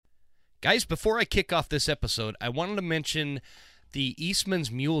Guys, before I kick off this episode, I wanted to mention the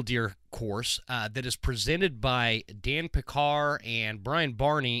Eastmans Mule Deer course that is presented by Dan Picard and Brian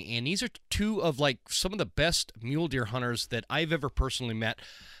Barney, and these are two of some of the best mule deer hunters that I've ever personally met.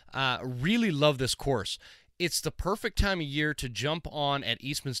 Really love this course. It's the perfect time of year to jump on at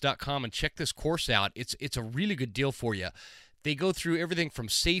eastmans.com and check this course out. It's a really good deal for you. They go through everything from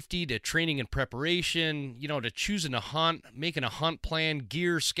safety to training and preparation, to choosing a hunt, making a hunt plan,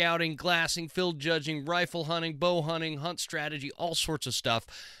 gear, scouting, glassing, field judging, rifle hunting, bow hunting, hunt strategy, all sorts of stuff,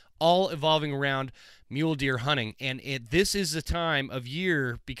 all evolving around mule deer hunting. And this is the time of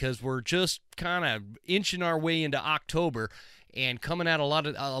year because we're just kind of inching our way into October and coming at a lot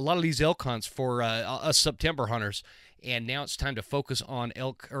of these elk hunts for us September hunters. And now it's time to focus on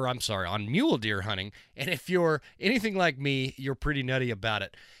on mule deer hunting. And if you're anything like me, you're pretty nutty about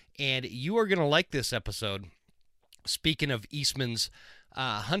it. And you are going to like this episode. Speaking of Eastman's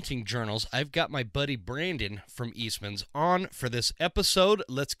hunting journals, I've got my buddy Brandon from Eastman's on for this episode.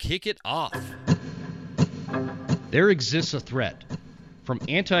 Let's kick it off. There exists a threat, from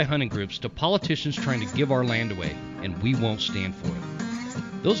anti-hunting groups to politicians trying to give our land away, and we won't stand for it.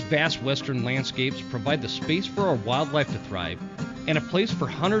 Those vast western landscapes provide the space for our wildlife to thrive and a place for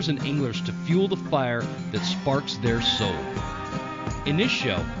hunters and anglers to fuel the fire that sparks their soul. In this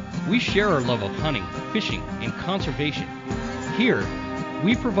show, we share our love of hunting, fishing, and conservation. Here,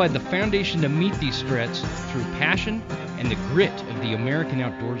 we provide the foundation to meet these threats through passion and the grit of the American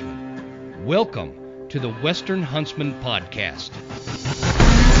outdoorsman. Welcome to the Western Huntsman Podcast.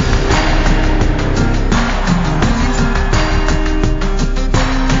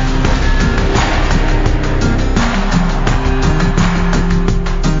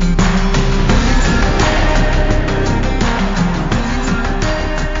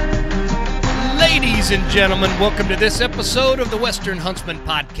 Ladies and gentlemen, welcome to this episode of the Western Huntsman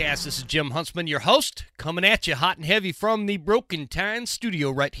Podcast. This is Jim Huntsman, your host, coming at you hot and heavy from the Broken Tine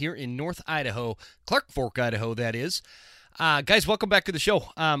studio right here in North Idaho, Clark Fork, Idaho, that is. Guys, welcome back to the show.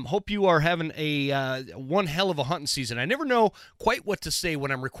 Hope you are having one hell of a hunting season. I never know quite what to say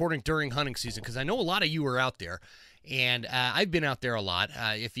when I'm recording during hunting season because I know a lot of you are out there. And I've been out there a lot.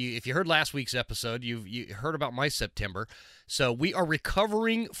 If you heard last week's episode, you heard about my September. So we are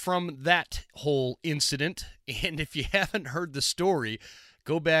recovering from that whole incident. And if you haven't heard the story,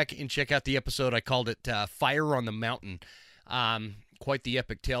 go back and check out the episode. I called it Fire on the Mountain. Quite the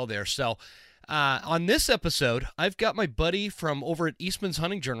epic tale there. So on this episode, I've got my buddy from over at Eastman's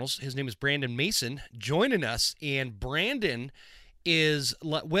Hunting Journals. His name is Brandon Mason, joining us. And Brandon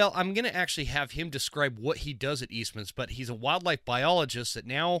I'm going to actually have him describe what he does at Eastman's, but he's a wildlife biologist that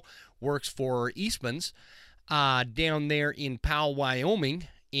now works for Eastman's down there in Powell, Wyoming,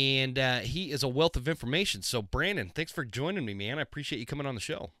 and he is a wealth of information. So, Brandon, thanks for joining me, man. I appreciate you coming on the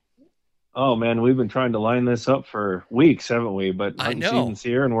show. Oh, man, we've been trying to line this up for weeks, haven't we? But hunting season's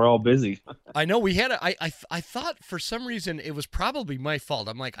here, and we're all busy. I know. We had I thought for some reason it was probably my fault.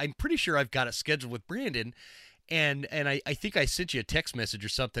 I'm pretty sure I've got it scheduled with Brandon, And I think I sent you a text message or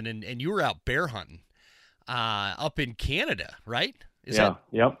something, and you were out bear hunting up in Canada, right?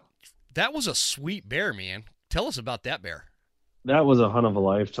 Yep. That was a sweet bear, man. Tell us about that bear. That was a hunt of a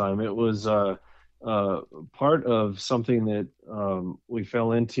lifetime. It was part of something that we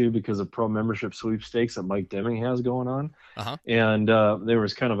fell into because of pro membership sweepstakes that Mike Deming has going on. Uh-huh. And there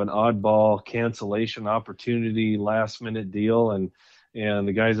was kind of an oddball cancellation opportunity, last-minute deal, and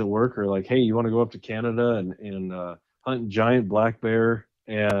the guys at work are like, hey, you want to go up to Canada and hunt giant black bear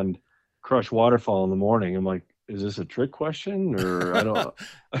and crush waterfall in the morning? I'm like, is this a trick question? Or I don't know.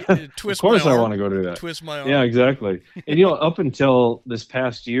 Of course I want to go do that. Twist my arm. Yeah, exactly. And, up until this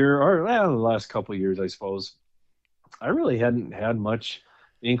past year, or the last couple of years, I suppose, I really hadn't had much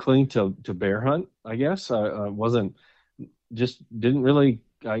inkling to bear hunt, I guess. I didn't really,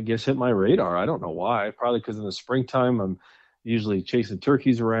 I guess, hit my radar. I don't know why. Probably because in the springtime, I'm usually chasing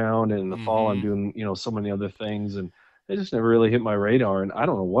turkeys around, and in the fall I'm doing, so many other things, and it just never really hit my radar. And I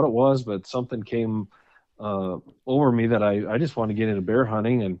don't know what it was, but something came over me that I just wanted to get into bear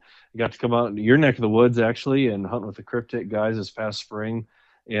hunting, and I got to come out into your neck of the woods actually and hunt with the cryptic guys this past spring,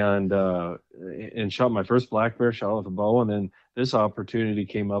 and shot my first black bear, shot with a bow, and then this opportunity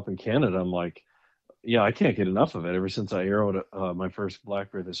came up in Canada. I'm like, yeah, I can't get enough of it. Ever since I arrowed my first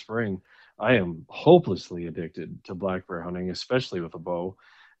black bear this spring, I am hopelessly addicted to black bear hunting, especially with a bow.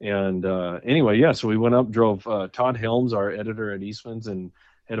 And anyway, so we went up, drove Todd Helms, our editor at Eastman's and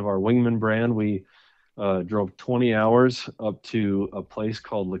head of our Wingman brand. We drove 20 hours up to a place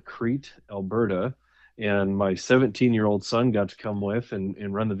called Lacrete, Alberta. And my 17-year-old son got to come with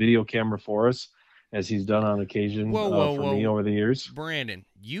and run the video camera for us. as he's done on occasion for me over the years. Brandon,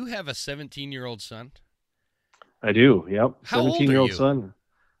 you have a 17-year-old son? I do. Yep. How old are 17-year-old you? son.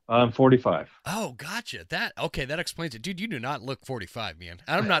 I'm 45. Oh, gotcha. That explains it. Dude, you do not look 45, man.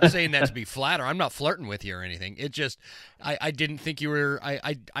 I'm not saying that to be flatter. I'm not flirting with you or anything. It just, I didn't think you were,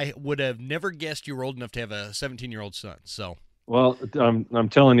 I would have never guessed you were old enough to have a 17-year-old son. So. Well, I'm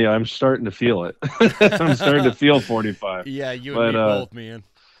telling you, I'm starting to feel it. I'm starting to feel 45. Yeah, you and me both, man.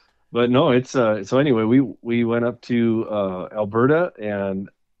 But no, it's so anyway, we went up to Alberta, and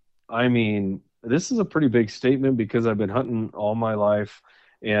I mean, this is a pretty big statement because I've been hunting all my life.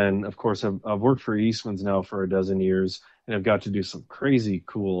 And of course, I've worked for Eastmans now for a dozen years, and I've got to do some crazy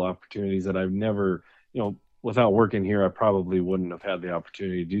cool opportunities that I've never, without working here, I probably wouldn't have had the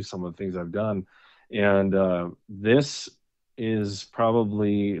opportunity to do some of the things I've done. And this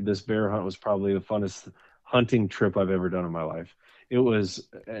bear hunt was probably the funnest hunting trip I've ever done in my life. It was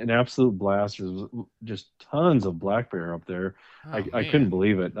an absolute blast. There was just tons of black bear up there. Oh, I couldn't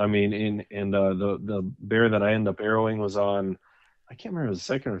believe it. I mean, the bear that I ended up arrowing was on, I can't remember, the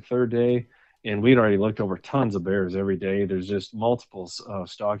second or third day, and we'd already looked over tons of bears every day. There's just multiple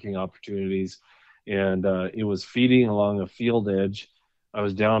stalking opportunities, and it was feeding along a field edge. I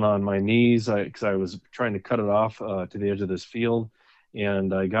was down on my knees because I was trying to cut it off to the edge of this field,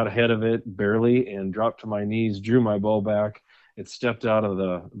 and I got ahead of it barely and dropped to my knees, drew my bow back. It stepped out of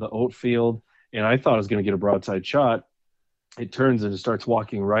the oat field, and I thought I was going to get a broadside shot. It turns and it starts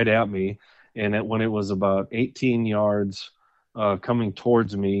walking right at me, and when it was about 18 yards coming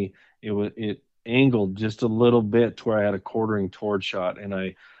towards me, it angled just a little bit to where I had a quartering toward shot, and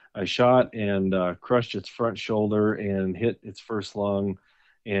I shot and crushed its front shoulder and hit its first lung.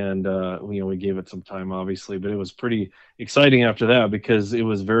 And we gave it some time, obviously, but it was pretty exciting after that because it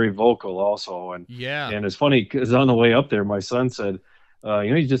was very vocal also. And it's funny because on the way up there, my son said,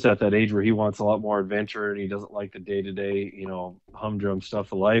 he's just at that age where he wants a lot more adventure and he doesn't like the day-to-day, humdrum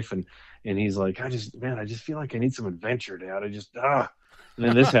stuff of life. And he's like, I just feel like I need some adventure, Dad. And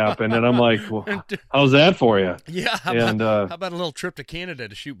then this happened, and I'm like, well, how's that for you? Yeah. How about a little trip to Canada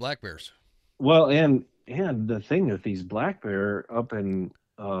to shoot black bears? Well, and the thing with these black bear up in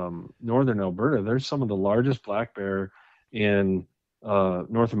northern Alberta, there's some of the largest black bear in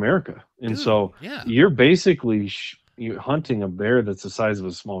North America. And so you're basically you're hunting a bear that's the size of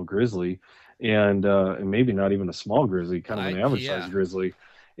a small grizzly, and maybe not even a small grizzly, kind of an average size grizzly.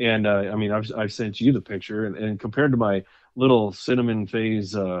 And I mean, I've sent you the picture, and compared to my little cinnamon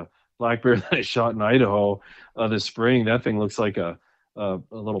phase black bear that I shot in Idaho this spring, that thing looks like a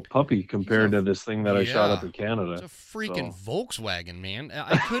little puppy compared to this thing that I shot up in Canada. It's a freaking Volkswagen, man.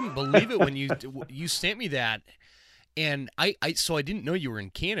 I couldn't believe it when you sent me that. And so I didn't know you were in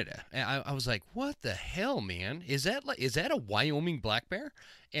Canada. And I was like, what the hell, man? Is that a Wyoming black bear?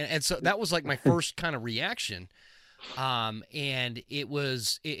 And so that was like my first kind of reaction. And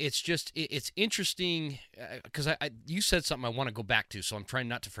it's interesting because you said something I want to go back to, so I'm trying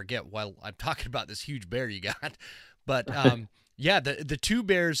not to forget while I'm talking about this huge bear you got. But yeah, the two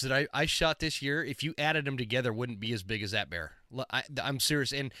bears that I shot this year, if you added them together, wouldn't be as big as that bear. I'm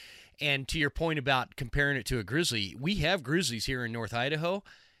serious. And to your point about comparing it to a grizzly, we have grizzlies here in North Idaho,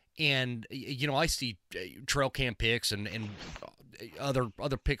 and I see trail cam pics and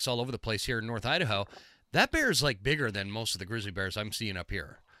other pics all over the place here in North Idaho. That bear is like bigger than most of the grizzly bears I'm seeing up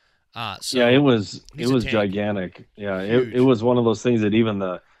here. So it was gigantic. Yeah, it was one of those things that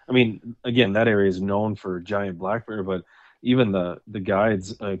again, that area is known for giant black bear, but even the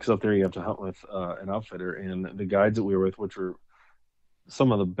guides, because up there you have to hunt with an outfitter, and the guides that we were with, which were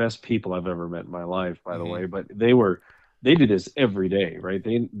some of the best people I've ever met in my life, by the way, but they do this every day, right?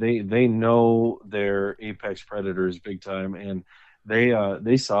 They know their apex predators big time, and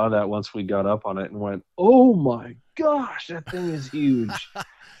they saw that once we got up on it and went, oh my gosh, that thing is huge.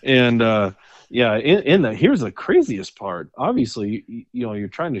 And here's the craziest part. Obviously, you're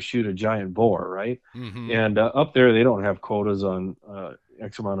trying to shoot a giant boar, right? Mm-hmm. And up there they don't have quotas on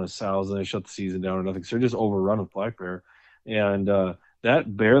X amount of sows, and they shut the season down or nothing, so they're just overrun with black bear. And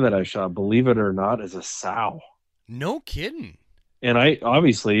that bear that I shot, believe it or not, is a sow. No kidding. And I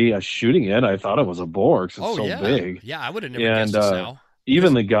obviously, shooting it, I thought it was a boar because it's so big. Yeah, I would have never guessed a sow.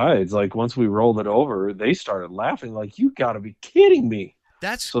 Even the guides, like once we rolled it over, they started laughing like, you got to be kidding me.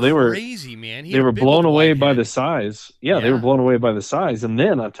 That's crazy, man. They were blown away by the size. Yeah, they were blown away by the size. And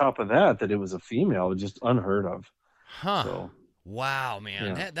then on top of that it was a female, just unheard of. Huh. So, wow,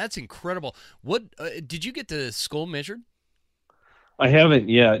 man. Yeah. That's incredible. What did you get the skull measured? I haven't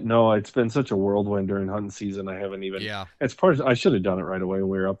yet. No, it's been such a whirlwind during hunting season. I haven't even. Yeah. It's I should have done it right away when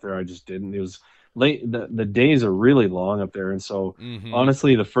we were up there. I just didn't. It was late. The days are really long up there, and so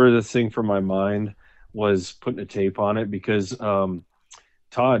honestly, the furthest thing from my mind was putting a tape on it because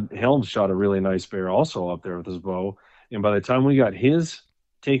Todd Helms shot a really nice bear also up there with his bow. And by the time we got his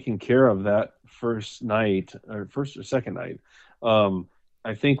taken care of that first night, or first or second night, um,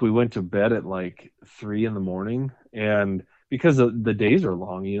 I think we went to bed at like 3 in the morning. And because the days are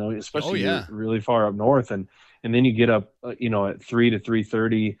long, Oh, especially you're yeah. really far up north, and then you get up, at 3 to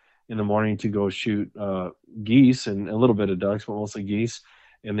 3:30 in the morning to go shoot geese and a little bit of ducks, but mostly geese.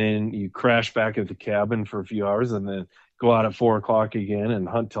 And then you crash back at the cabin for a few hours, and then go out at 4 o'clock again and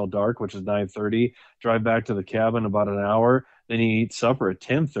hunt till dark, which is 9:30. Drive back to the cabin about an hour. Then you eat supper at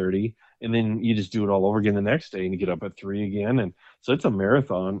 10:30, and then you just do it all over again the next day, and you get up at 3 again. And so it's a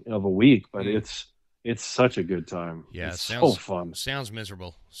marathon of a week, but Mm. it's such a good time. Yeah, It's so fun. sounds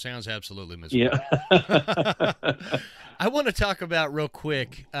miserable. Sounds absolutely miserable. Yeah. I want to talk about real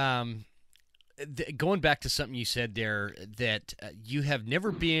quick, going back to something you said there, that you have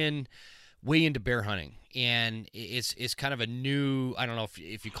never been way into bear hunting, and it's kind of a new, I don't know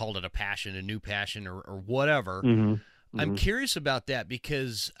if you called it a passion, a new passion, or whatever. hmm I'm hmm curious about that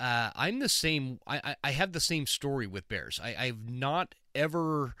because I'm the same. I have the same story with bears. I've not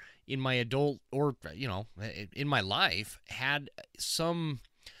ever in my adult, or in my life, had some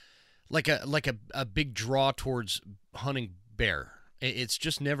a big draw towards hunting bear. It's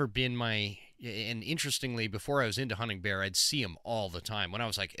just never been my. And interestingly, before I was into hunting bear, I'd see them all the time when I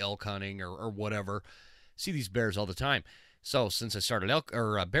was like elk hunting or whatever. See these bears all the time. So since I started elk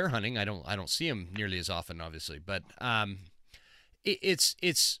or bear hunting, I don't see them nearly as often, obviously. But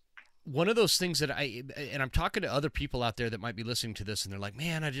it's one of those things that and I'm talking to other people out there that might be listening to this, and they're like,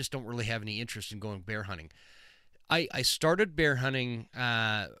 man, I just don't really have any interest in going bear hunting. I started bear hunting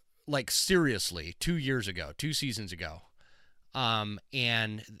like seriously 2 years ago, 2 seasons ago.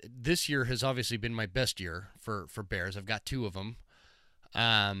 And this year has obviously been my best year for bears. I've got two of them.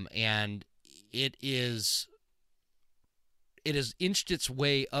 And it has inched its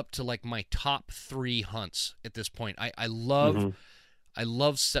way up to like my top 3 hunts at this point. hmm I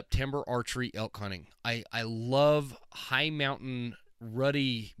love September archery elk hunting. I love high mountain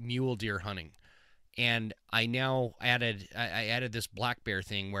ruddy mule deer hunting. And I now I added this black bear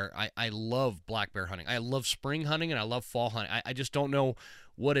thing where I love black bear hunting. I love spring hunting and I love fall hunting. I just don't know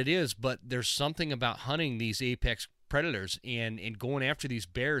what it is, but there's something about hunting these apex predators and going after these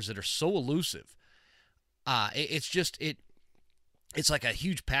bears that are so elusive. It's just it's like a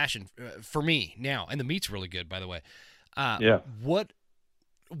huge passion for me now, and the meat's really good, by the way. Yeah. What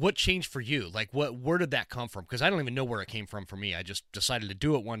changed for you? Like, where did that come from? Because I don't even know where it came from for me. I just decided to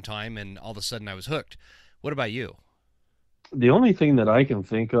do it one time, and all of a sudden I was hooked. What about you? The only thing that I can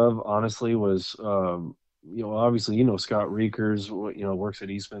think of, honestly, was, obviously, Scott Reekers, works at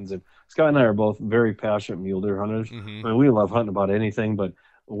Eastmans, and Scott and I are both very passionate mule deer hunters. Mm-hmm. I mean, we love hunting about anything, but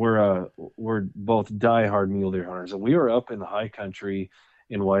we're both diehard mule deer hunters, and we were up in the high country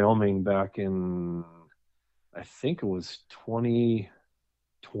in Wyoming back in, I think it was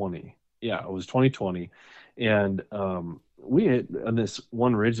 2020. Yeah, it was 2020, and we had on this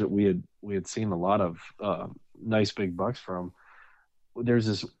one ridge that we had seen a lot of nice big bucks from. There's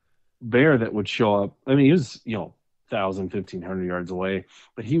this bear that would show up. I mean, he was 1,000, 1,500 yards away,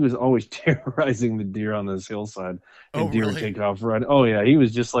 but he was always terrorizing the deer on this hillside, Oh, and deer would really? take off running. Oh yeah, he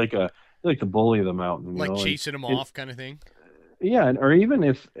was just like the bully of the mountain, Like and chasing them and off, kind of thing? yeah, or even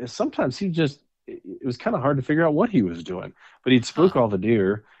if sometimes it was kind of hard to figure out what he was doing, but he'd Huh. spook all the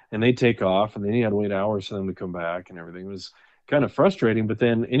deer and they'd take off, and then he had to wait hours for them to come back, and everything. It was kind of frustrating. But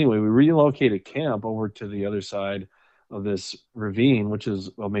then anyway, we relocated camp over to the other side of this ravine, which is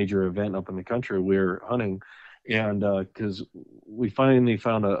a major event up in the country we're hunting, and because we finally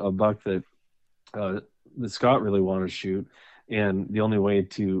found a buck uh, that Scott really wanted to shoot, and the only way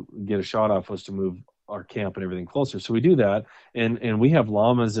to get a shot off was to move our camp and everything closer. So we do that, and we have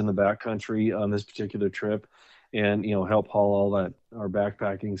llamas in the backcountry on this particular trip, and help haul all that our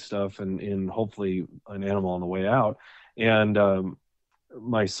backpacking stuff and hopefully an animal on the way out. And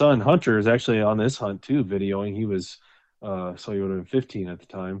my son Hunter is actually on this hunt too, videoing. He was so he would have been 15 at the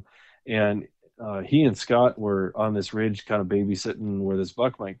time, and he and Scott were on this ridge, kind of babysitting where this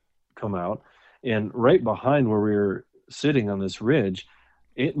buck might come out, and right behind where we were sitting on this ridge,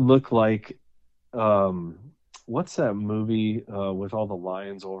 it looked like um, what's that movie with all the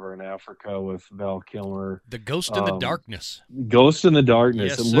lions over in Africa with Val Kilmer? The Ghost in the Um, Darkness. Ghost in the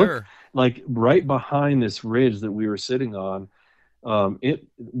Darkness. Yes, It looked sir. like right behind this ridge that we were sitting on. It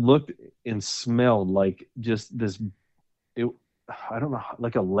looked and smelled like just this. It, I don't know,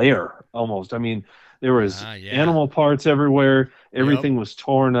 like a lair almost. I mean, there was Ah, yeah. animal parts everywhere. Yep. Everything was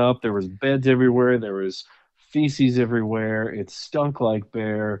torn up. There was beds everywhere. There was feces everywhere. It stunk like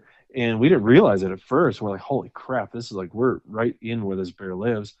bear. and we didn't realize it at first. We're like, holy crap, this is like we're right in where this bear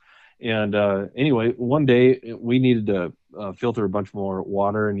lives. And anyway, one day we needed to filter a bunch more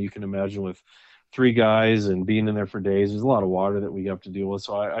water, and you can imagine with three guys and being in there for days, there's a lot of water that we have to deal with.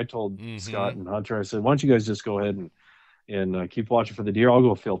 So I told Mm-hmm. Scott and Hunter, I said, why don't you guys just go ahead and keep watching for the deer? I'll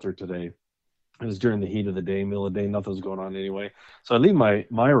go filter today. It was during the heat of the day, middle of the day, nothing was going on anyway. So I leave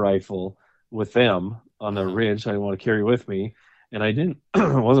my rifle with them on the Uh-huh. ridge. I didn't want to carry with me, and I didn't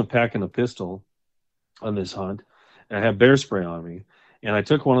I wasn't packing a pistol on this hunt. And I had bear spray on me, and I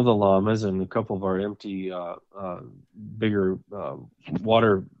took one of the llamas and a couple of our empty, bigger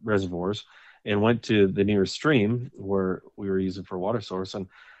water reservoirs, and went to the nearest stream where we were using for a water source. And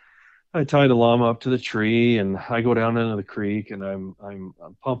I tied a llama up to the tree, and I go down into the creek, and I'm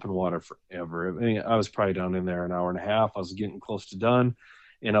pumping water forever. I mean, I was probably down in there an hour and a half. I was getting close to done,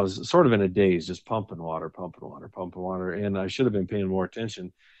 and I was sort of in a daze, just pumping water, pumping water, pumping water. And I should have been paying more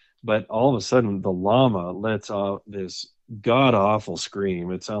attention, but all of a sudden, the llama lets out this god awful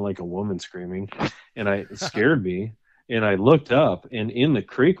scream. It sounded like a woman screaming, and it scared me. And I looked up, and in the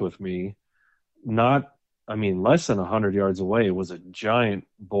creek with me, not I mean less than 100 yards away, was a giant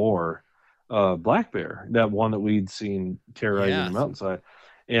boar, black bear, that one that we'd seen terrorizing the Yeah. mountainside.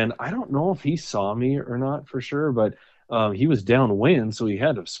 And I don't know if he saw me or not for sure, but he was downwind, so he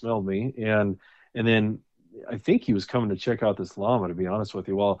had to have smelled me. And then I think he was coming to check out this llama, to be honest with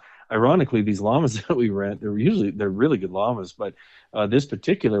you. Well, ironically, these llamas that we rent, they're really good llamas, but this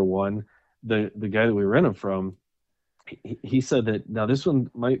particular one, the guy that we rent them from, he said that now this one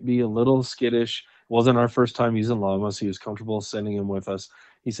might be a little skittish. Wasn't our first time using llamas. He was comfortable sending him with us.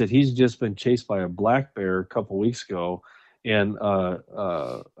 He said he's just been chased by a black bear a couple weeks ago, and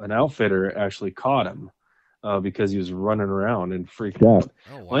an outfitter actually caught him because he was running around and freaked out.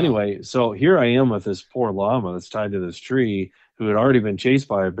 Oh, Well, wow. anyway, so here I am with this poor llama that's tied to this tree who had already been chased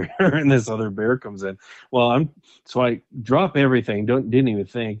by a bear, and this other bear comes in. Well, so I drop everything, didn't even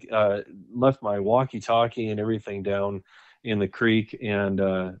think, left my walkie-talkie and everything down in the creek, and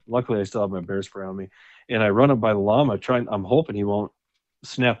luckily I still have my bear spray on me. And I run up by the llama, I'm hoping he won't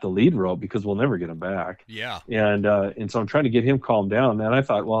snap the lead rope because we'll never get him back. Yeah. And so I'm trying to get him calmed down. And I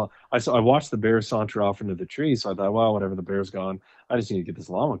thought, well, I watched the bear saunter off into the tree, so I thought, well, whatever, the bear's gone. I just need to get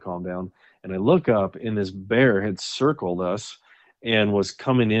this llama calmed down. And I look up, and this bear had circled us and was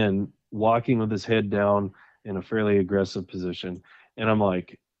coming in, walking with his head down in a fairly aggressive position. And I'm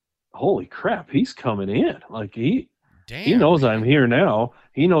like, holy crap, he's coming in. Like he Damn, knows I'm man. here now.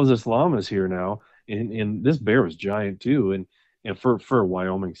 He knows this llama's here now. And this bear was giant too. And for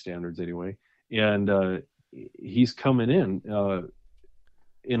Wyoming standards anyway. And he's coming in.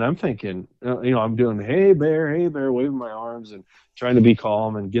 And I'm thinking, I'm doing, hey bear, waving my arms and trying to be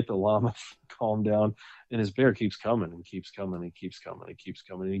calm and get the llama calmed down. And his bear keeps coming and keeps coming and keeps coming and keeps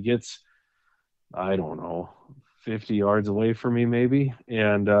coming. And he gets, I don't know, 50 yards away from me maybe,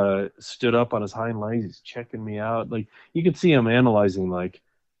 and stood up on his hind legs. He's checking me out. Like you could see him analyzing, like,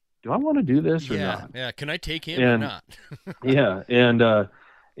 do I want to do this or Yeah. not? Yeah. Can I take him or And not? yeah, and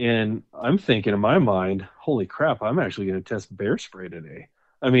I'm thinking in my mind, holy crap, I'm actually going to test bear spray today.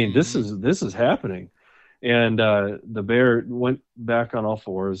 I mean, Mm-hmm. this is happening. And the bear went back on all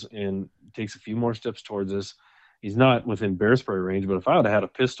fours and takes a few more steps towards us. He's not within bear spray range, but if I would have had a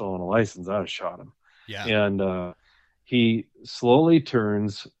pistol and a license, I'd have shot him. Yeah. And he slowly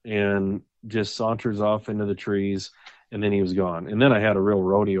turns and just saunters off into the trees, and then he was gone. And then I had a real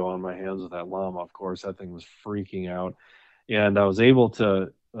rodeo on my hands with that llama. Of course, that thing was freaking out, and I was able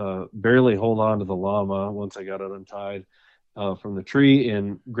to barely hold on to the llama once I got it untied from the tree,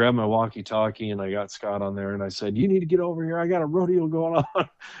 and grabbed my walkie-talkie, and I got Scott on there, and I said, "You need to get over here. I got a rodeo going on."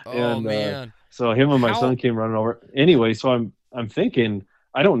 Oh, and man. so him and my How? son came running over. Anyway, so I'm thinking,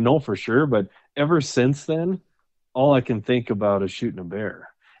 I don't know for sure, but ever since then, all I can think about is shooting a bear.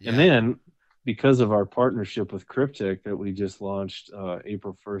 And Yeah. then because of our partnership with Cryptic that we just launched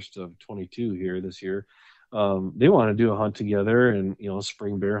April 1st of 22 here this year, they want to do a hunt together, and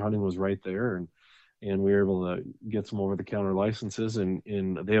spring bear hunting was right there, and we were able to get some over the counter licenses, and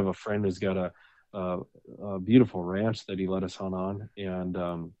they have a friend who's got a beautiful ranch that he let us hunt on, and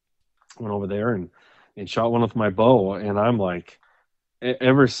went over there and shot one with my bow. And I'm like,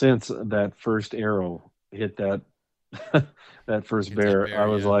 ever since that first arrow hit that that first Hit that bear, I bear.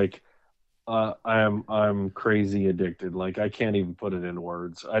 was Yeah. like, I'm crazy addicted. Like I can't even put it in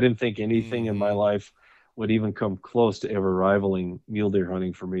words. I didn't think anything in my Mm-hmm. life would even come close to ever rivaling mule deer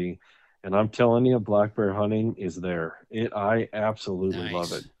hunting for me. And I'm telling you, black bear hunting is there. I absolutely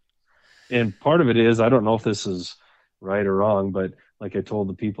love it. Nice. And part of it is, I don't know if this is right or wrong, but like I told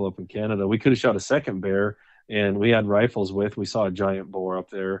the people up in Canada, we could have shot a second bear, and we had rifles with. We saw a giant boar up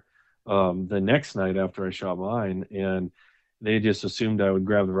there, the next night after I shot mine, and they just assumed I would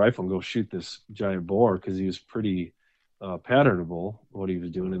grab the rifle and go shoot this giant boar because he was pretty patternable what he was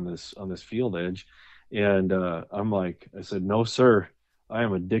doing in this on this field edge. And I'm like, I said, no, sir. I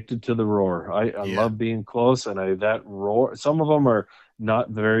am addicted to the roar. I Yeah. love being close, and that roar. Some of them are not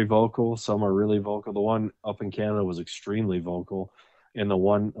very vocal. Some are really vocal. The one up in Canada was extremely vocal, and the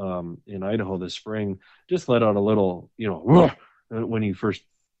one in Idaho this spring just let out a little, roar when you first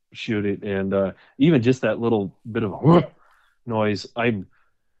shoot it, and even just that little bit of a noise, I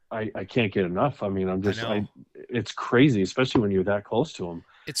can't get enough. I mean, I know. it's crazy, especially when you're that close to them,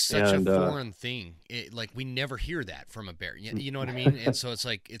 It's such a and foreign thing. Like we never hear that from a bear. You know what I mean? And so it's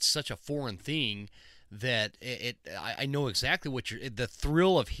like it's such a foreign thing that I know exactly what you're. The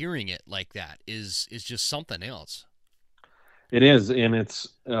thrill of hearing it like that is just something else. it is, and it's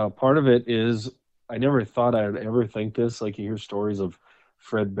part of it is I never thought I'd ever think this. Like you hear stories of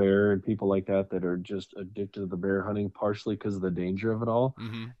Fred Bear and people like that that are just addicted to the bear hunting, partially because of the danger of it all.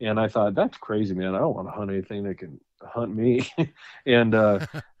 Mm-hmm. And I thought that's crazy, man. I don't want to hunt anything that can hunt me. And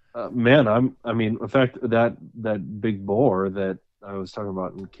man, I mean, in fact, that big boar that I was talking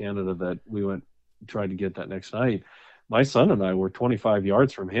about in Canada that we went tried to get that next night. My son and I were 25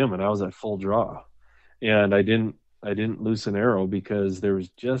 yards from him, and I was at full draw, and I didn't loose an arrow because there was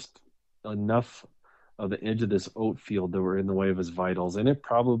just enough of the edge of this oat field that were in the way of his vitals, and it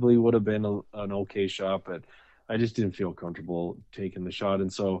probably would have been an okay shot, but I just didn't feel comfortable taking the shot,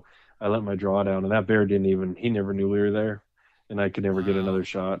 and so I let my draw down, and that bear didn't even he never knew we were there, and I could never get Wow. another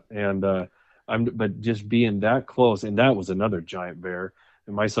shot, and but just being that close, and that was another giant bear,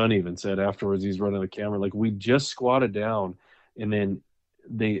 and my son even said afterwards, he's running the camera like we just squatted down, and then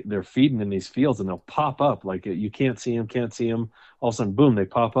they're feeding in these fields and they'll pop up like you can't see them. All of a sudden, boom, they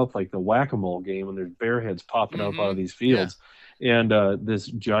pop up like the whack-a-mole game, and there's bear heads popping up out Mm-hmm. of these Yeah. fields. And this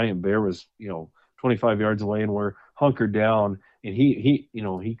giant bear was 25 yards away, and we're hunkered down, and he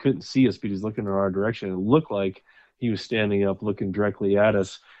couldn't see us, but he's looking in our direction. It looked like he was standing up, looking directly at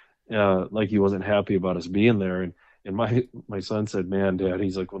us, like he wasn't happy about us being there. And my son said, "Man, Dad,"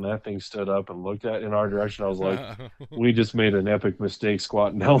 he's like, when that thing stood up and looked at in our direction, I was like, "We just made an epic mistake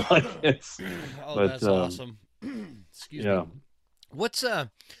squatting down like this." Oh, But that's awesome. Excuse me. yeah, What's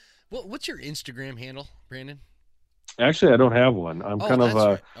what's your Instagram handle, Brandon? actually, I don't have one. I'm Oh, kind of that's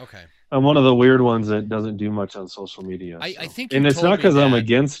right. Okay. I'm one of the weird ones that doesn't do much on social media. I So, think and you've it's told not me because I'm that.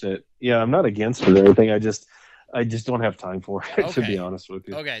 against it. Yeah, I'm not against it or anything. I just don't have time for it, to be Okay. honest with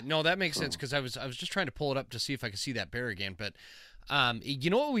you. Okay. No, that makes sense So, because I was just trying to pull it up to see if I could see that bear again. But you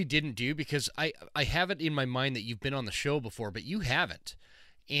know what we didn't do because I have it in my mind that you've been on the show before, but you haven't.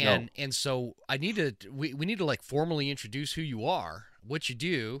 no. And so I need to we need to like formally introduce who you are, what you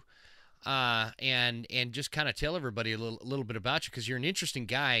do, and just kind of tell everybody a little bit about you because you're an interesting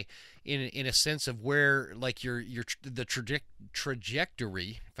guy in a sense of where like the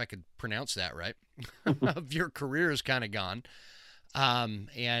trajectory, if I could pronounce that right, of your career has kind of gone.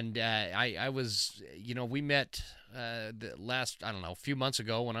 And I was we met the last I don't know a few months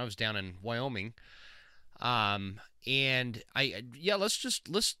ago when I was down in Wyoming. And yeah,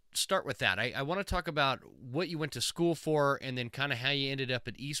 let's start with that. I want to talk about what you went to school for, and then kind of how you ended up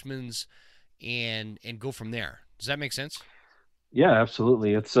at Eastmans, and go from there. Does that make sense? Yeah,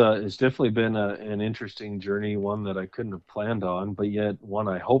 absolutely. It's definitely been an interesting journey, one that I couldn't have planned on, but yet one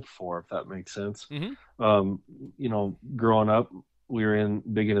I hoped for, if that makes sense. Mm-hmm. Um, Growing up, we were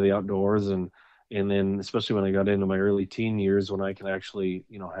big into the outdoors, and then especially when I got into my early teen years, when I can actually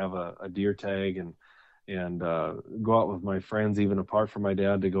have a deer tag and go out with my friends, even apart from my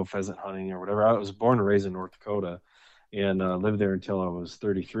dad, to go pheasant hunting or whatever. I was born and raised in North Dakota, and lived there until I was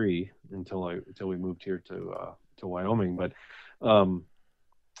 33, until we moved here to Wyoming. But um,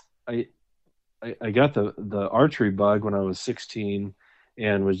 I, I got the archery bug when I was 16,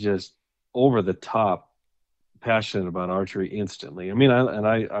 and was just over the top passionate about archery instantly. I mean,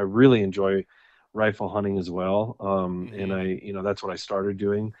 I really enjoy rifle hunting as well, and Mm-hmm. that's what I started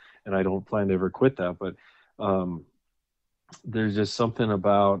doing, and I don't plan to ever quit that. But um, there's just something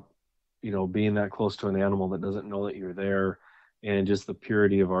about being that close to an animal that doesn't know that you're there, and just the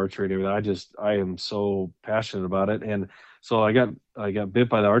purity of archery and everything. I am so passionate about it, and so I got bit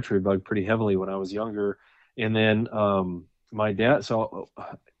by the archery bug pretty heavily when I was younger, and then my dad. So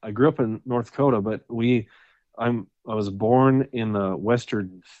I grew up in North Dakota, but I was born in the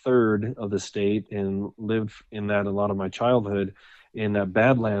western third of the state and lived in that a lot of my childhood, in that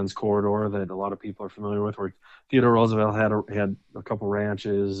Badlands corridor that a lot of people are familiar with, where Theodore Roosevelt had a couple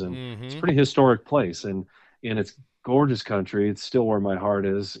ranches, and it's a Mm-hmm. pretty historic place, and it's gorgeous country. It's still where my heart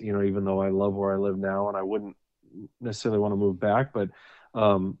is, even though I love where I live now, and I wouldn't necessarily want to move back, but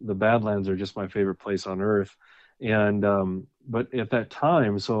The Badlands are just my favorite place on earth. And but at that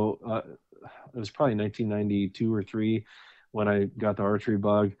time, it was probably 1992 or three when I got the archery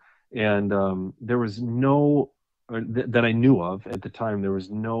bug, and there was no that I knew of at the time. There was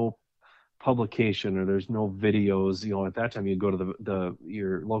no publication or there's no videos. At that time you'd go to the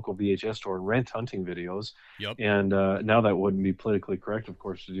your local VHS store and rent hunting videos, Yep. and now that wouldn't be politically correct, of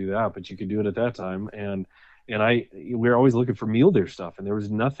course, to do that, but you could do it at that time. And we were always looking for mule deer stuff, and there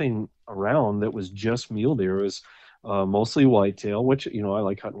was nothing around that was just mule deer. It was mostly whitetail, which I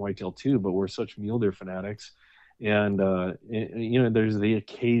like hunting whitetail too, but we're such mule deer fanatics. And there's the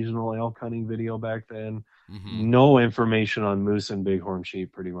occasional elk hunting video back then. Mm-hmm. No information on moose and bighorn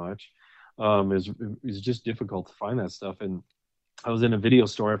sheep, pretty much. It's just difficult to find that stuff. And I was in a video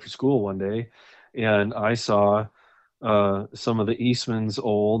store after school one day, and I saw some of the Eastmans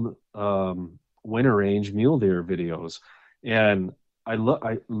old winter range mule deer videos, and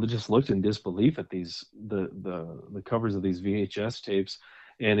I just looked in disbelief at the covers of these VHS tapes,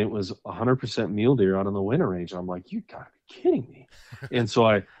 and it was 100% mule deer out on the winter range. I'm like, you gotta be kidding me!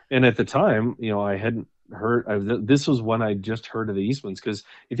 And at the time, I hadn't heard. This was when I just heard of the Eastmans, because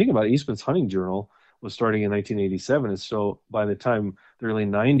you think about it, Eastman's Hunting Journal was starting in 1987, and so by the time the early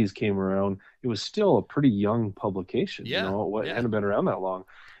 90s came around, it was still a pretty young publication. Yeah. It Yeah. hadn't been around that long,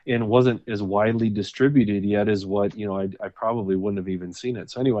 and wasn't as widely distributed yet as what I probably wouldn't have even seen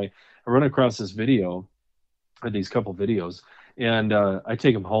it. So anyway, I run across this video, or these couple videos, and I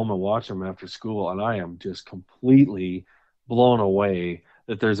take them home and watch them after school, and I am just completely blown away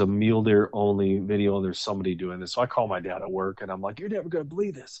that there's a mule deer only video and there's somebody doing this. So I call my dad at work, and I'm like, "You're never gonna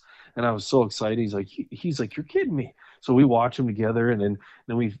believe this!" And I was so excited. He's like, "You're kidding me!" So we watch them together, and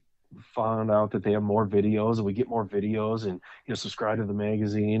then we found out that they have more videos, and we get more videos, and subscribe to the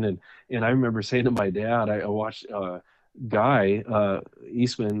magazine. And I remember saying to my dad, I watched Guy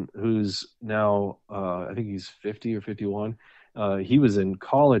Eastman, who's now I think he's 50 or 51. He was in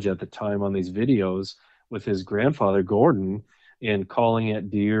college at the time on these videos with his grandfather Gordon, and calling at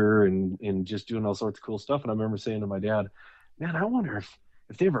deer, and just doing all sorts of cool stuff. And I remember saying to my dad, "Man, I wonder if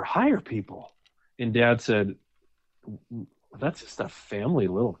they ever hire people." And Dad said, "That's just a family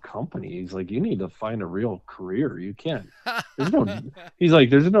little company." He's like, "You need to find a real career. You can't. There's no." He's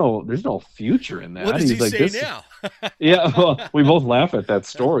like, "There's no future in that." What does He's he like, say "This." now? Yeah, well, we both laugh at that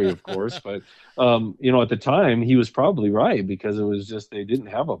story, of course, but at the time he was probably right, because it was just they didn't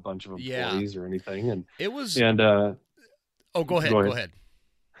have a bunch of Yeah. employees or anything, and It was. and Oh, go ahead. go Go ahead.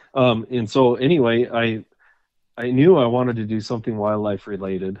 ahead. And so anyway, I knew I wanted to do something wildlife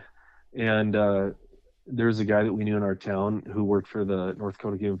related, and there's a guy that we knew in our town who worked for the North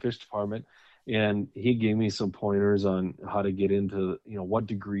Dakota Game and Fish Department, and he gave me some pointers on how to get into, what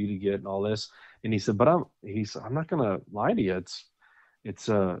degree to get and all this. And he said, he said, "I'm not gonna lie to you.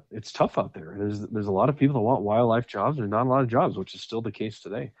 It's tough out there. There's a lot of people that want wildlife jobs. There's not a lot of jobs, which is still the case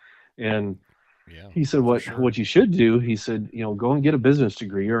today." And Yeah. he said, for "What sure. what you should do," he said, "go and get a business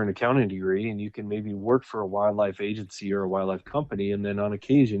degree or an accounting degree, and you can maybe work for a wildlife agency or a wildlife company, and then on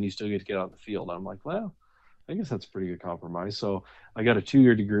occasion you still get to get out in the field." I'm like, "Well, I guess that's a pretty good compromise." So I got a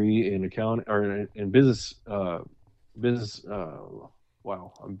 2-year degree in business. Business.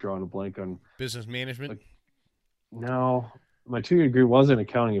 Wow, I'm drawing a blank on. Business management. Like, no, my 2-year degree was in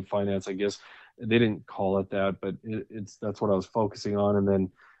accounting and finance. I guess they didn't call it that, but that's what I was focusing on. And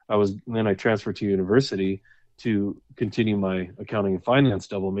then I transferred to university to continue my accounting and finance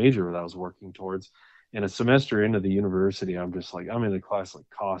double major that I was working towards. And a semester into the university, I'm just like, I'm in a class like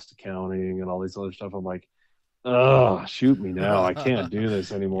cost accounting and all this other stuff. I'm like, "Oh, shoot me now. I can't do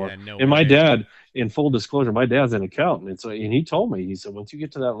this anymore." Yeah, no And my way. dad, in full disclosure, my dad's an accountant. And he told me, he said, "Once you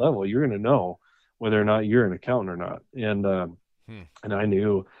get to that level, you're going to know whether or not you're an accountant or not." Hmm. And I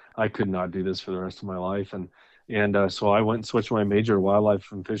knew I could not do this for the rest of my life. And so I went and switched my major to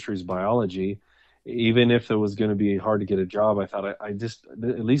wildlife and fisheries biology. Even if it was going to be hard to get a job, I thought I just,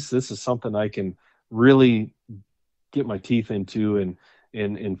 at least this is something I can really get my teeth into,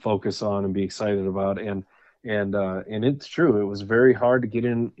 and focus on and be excited about. And it's true. It was very hard to get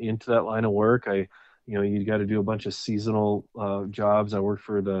into that line of work. You got to do a bunch of seasonal jobs. I worked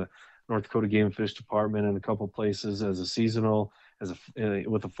for the North Dakota Game and Fish Department in a couple places as a seasonal,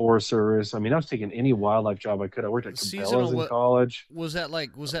 with the Forest Service. I mean, I was taking any wildlife job I could. I worked at Seasonal. Cabela's in college. Was that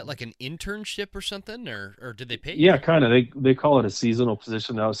like an internship or something, or did they pay you? Yeah, kind of. They call it a seasonal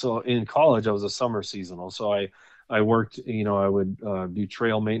position now. So in college, I was a summer seasonal. So I worked. I would do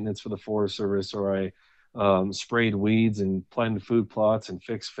trail maintenance for the Forest Service, or I sprayed weeds and planted food plots and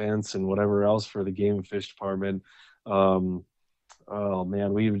fixed fence and whatever else for the Game and Fish Department. Oh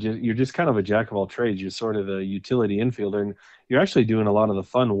man, you're just kind of a jack of all trades. You're sort of a utility infielder, and you're actually doing a lot of the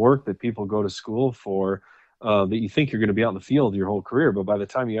fun work that people go to school for. That you think you're going to be out in the field your whole career, but by the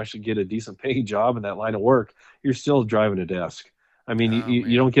time you actually get a decent paying job in that line of work, you're still driving a desk. I mean, Oh you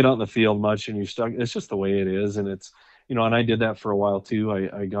man. don't get out in the field much, and you're stuck. It's just the way it is, and it's and I did that for a while too.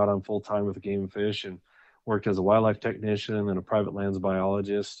 I got on full time with Game and Fish and worked as a wildlife technician and a private lands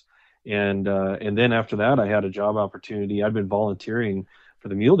biologist and then after that, I had a job opportunity. I'd been volunteering for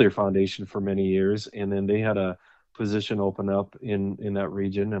the Mule Deer Foundation for many years, and then they had a position open up in that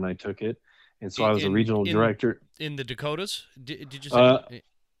region, and I took it. And so I was a In regional in director. in the Dakotas? Did you say Uh,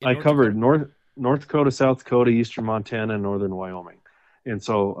 in I North Dakota? covered North Dakota, South Dakota, Eastern Montana, and Northern Wyoming. And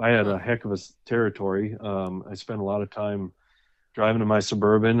so I had Huh. a heck of a territory. I spent a lot of time driving to my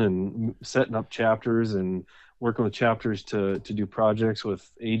suburban and setting up chapters and working with chapters to do projects with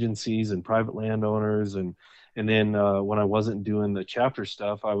agencies and private landowners and then when I wasn't doing the chapter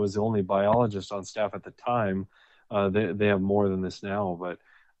stuff, I was the only biologist on staff at the time. They have more than this now, but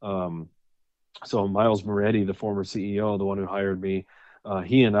um, so Miles Moretti, the former CEO, the one who hired me,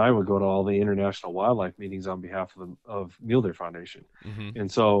 he and I would go to all the international wildlife meetings on behalf of Mule Deer Foundation, Hmm.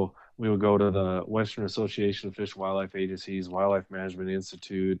 and so we would go to the Western Association of Fish and Wildlife Agencies, Wildlife Management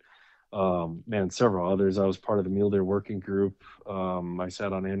Institute, man, several others. I was part of the Mule Deer Working Group. I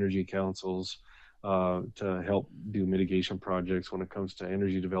sat on energy councils to help do mitigation projects when it comes to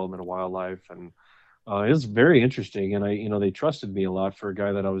energy development of wildlife, and it was very interesting, and they trusted me a lot for a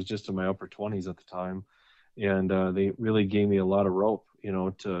guy that I was just in my upper 20s at the time, and they really gave me a lot of rope,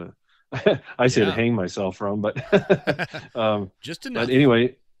 to I say to Yeah. hang myself from, but Just but enough.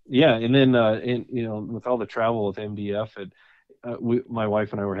 anyway, yeah, and then with all the travel with MDF, my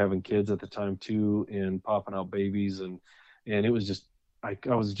wife and I were having kids at the time too, and popping out babies, and it was just I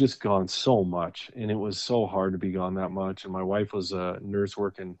was just gone so much, and it was so hard to be gone that much. And my wife was a nurse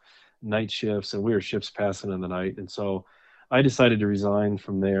working night shifts, and we were shifts passing in the night, and so I decided to resign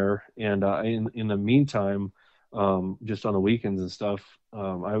from there. And in the meantime, just on the weekends and stuff,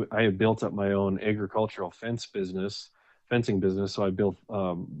 I had built up my own agricultural fencing business. So I built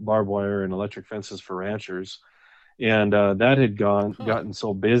barbed wire and electric fences for ranchers, and that had Huh. gotten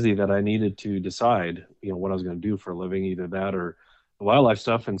so busy that I needed to decide, what I was going to do for a living, either that or the wildlife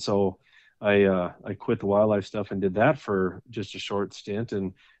stuff. And so I quit the wildlife stuff and did that for just a short stint,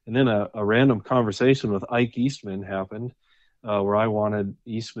 and then a random conversation with Ike Eastman happened, where I wanted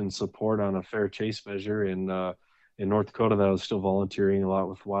Eastman support on a fair chase measure in North Dakota that I was still volunteering a lot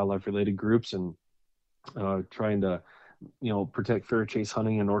with wildlife related groups and trying to protect fair chase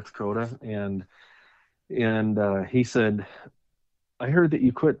hunting in North Dakota. And he said, I heard that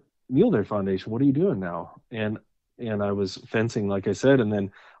you quit Mule Deer Foundation. What are you doing now? And I was fencing, like I said, and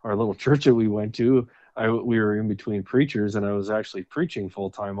then our little church that we went to, we were in between preachers, and I was actually preaching full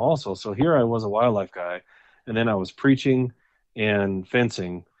time also. So here I was, a wildlife guy, and then I was preaching and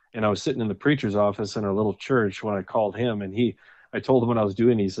fencing, and I was sitting in the preacher's office in our little church when I called him, and I told him what I was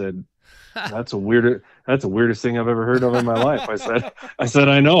doing. He said, that's the weirdest thing I've ever heard of in my life. I said,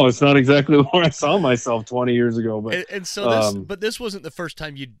 I know it's not exactly where I saw myself 20 years ago, but And so um, this wasn't the first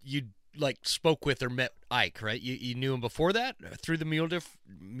time you like spoke with or met Ike, right? You knew him before that through the Mule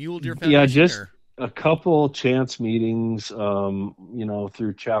Deer yeah, Foundation, just or a couple chance meetings,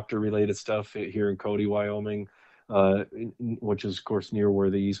 through chapter related stuff here in Cody, Wyoming, which is of course near where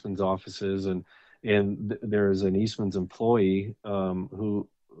the Eastman's office is, and there's an Eastman's employee who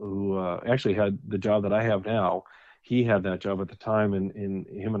actually had the job that I have now. He had that job at the time, and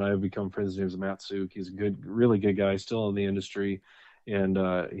him and I have become friends. His name's Matt Suk. He's a good, really good guy, still in the industry, and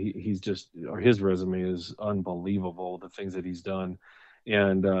he's just, or his resume is unbelievable. The things that he's done,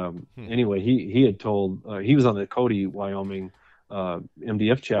 and hmm. anyway, he had told, he was on the Cody, Wyoming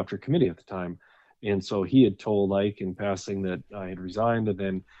MDF chapter committee at the time, and so he had told Ike in passing that I had resigned, and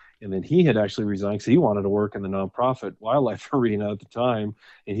then he had actually resigned because he wanted to work in the nonprofit wildlife arena at the time,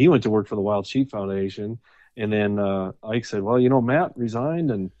 and he went to work for the Wild Sheep Foundation. And then Ike said, "Well, Matt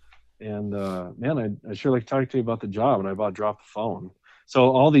resigned, and man, I'd sure like to talk to you about the job." And I about dropped the phone. So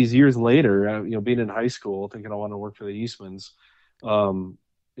all these years later, being in high school, thinking I want to work for the Eastmans,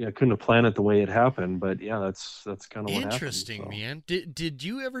 yeah, I couldn't have planned it the way it happened, but yeah, that's kind of what happened. Interesting, So man. Did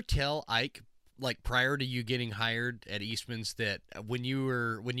you ever tell Ike, like prior to you getting hired at Eastman's, that when you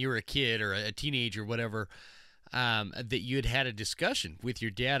were a kid or a teenager or whatever, that you had a discussion with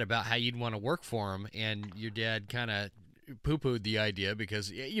your dad about how you'd want to work for him, and your dad kind of poo-pooed the idea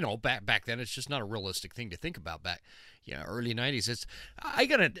because back then it's just not a realistic thing to think about back, early '90s. I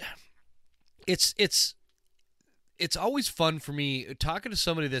gotta it's it's always fun for me talking to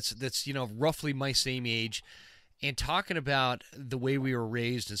somebody that's roughly my same age, and talking about the way we were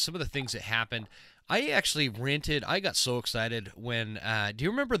raised and some of the things that happened. I actually rented. I got so excited when. Do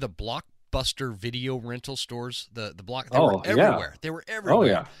you remember the Blockbuster video rental stores? The block. They were Oh yeah. everywhere. They were Oh everywhere.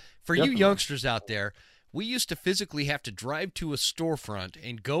 yeah. For you Definitely. youngsters out there, we used to physically have to drive to a storefront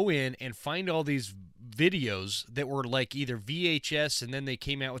and go in and find all these videos that were like either VHS and then they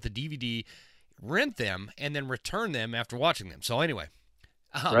came out with a DVD, rent them, and then return them after watching them. So anyway,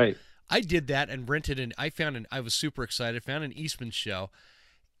 um, Right. I did that and rented, and I was super excited. Found an Eastman show,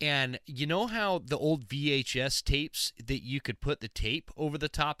 and you know how the old VHS tapes that you could put the tape over the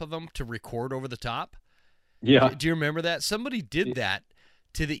top of them to record over the top? Yeah. Do you remember that? Somebody did that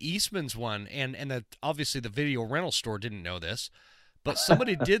to the Eastmans one, and obviously the video rental store didn't know this, but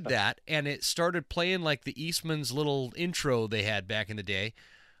somebody did that, and it started playing like the Eastmans little intro they had back in the day,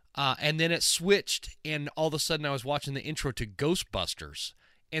 and then it switched, and all of a sudden I was watching the intro to Ghostbusters,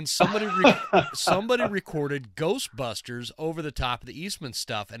 and somebody recorded Ghostbusters over the top of the Eastman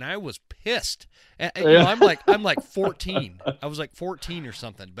stuff, and I was pissed. And, I'm like 14. I was like 14 or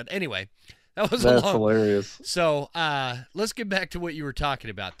something. But anyway, that was That's hilarious. So let's get back to what you were talking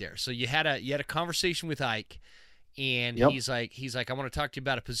about there. So you had a conversation with Ike, and Yep. he's like, I want to talk to you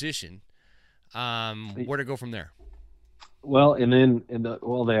about a position. Where to go from there? Well, and then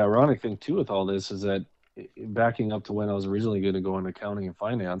the ironic thing too with all this is that backing up to when I was originally going to go into accounting and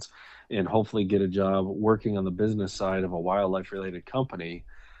finance and hopefully get a job working on the business side of a wildlife related company,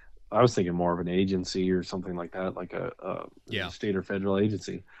 I was thinking more of an agency or something like that, like Yeah. a state or federal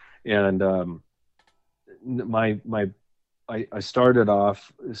agency. And I started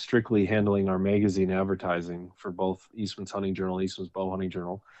off strictly handling our magazine advertising for both Eastman's Hunting Journal, Eastman's Bow Hunting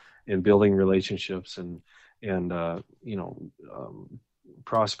Journal, and building relationships and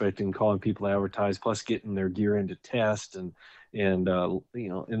prospecting, calling people to advertise, plus getting their gear into test and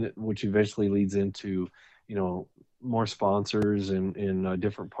which eventually leads into more sponsors and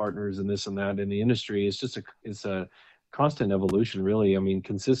different partners and this and that in the industry. It's a constant evolution, really. I mean,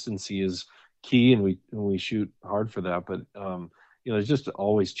 consistency is key, and we shoot hard for that. But there's just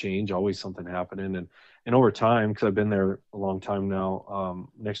always change, always something happening, and over time, because I've been there a long time now,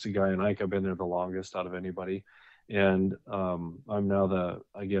 next to Guy and Ike, I've been there the longest out of anybody, and I'm now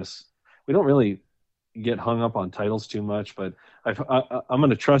I guess we don't really get hung up on titles too much, but I'm going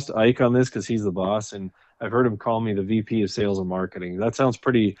to trust Ike on this because he's the boss, and I've heard him call me the VP of Sales and Marketing. That sounds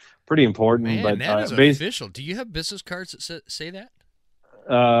pretty important. Man, but that is official. Do you have business cards that say that?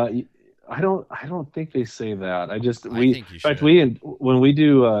 I don't think they say that. I think you in fact, should. when we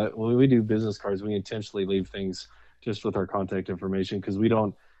do business cards, we intentionally leave things just with our contact information because we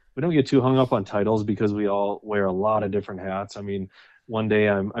don't get too hung up on titles because we all wear a lot of different hats. I mean, one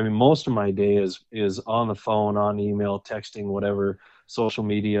day most of my day is on the phone, on email, texting, whatever, social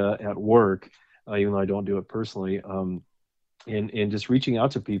media at work, even though I don't do it personally. And just reaching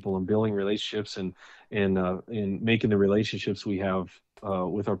out to people and building relationships and making the relationships we have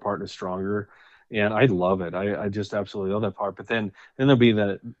with our partners stronger. And I love it. I just absolutely love that part. But then there'll be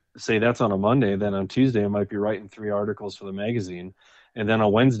say that's on a Monday. Then on Tuesday, I might be writing 3 articles for the magazine. And then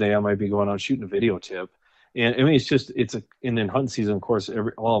on Wednesday, I might be going out shooting a video tip. And I mean, and then hunting season, of course,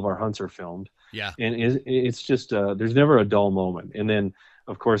 all of our hunts are filmed. Yeah. And it's just, there's never a dull moment. And then,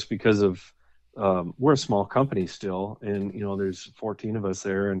 of course, because of, we're a small company still, and there's 14 of us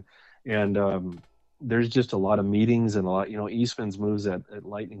there, and there's just a lot of meetings and a lot. Eastman's moves at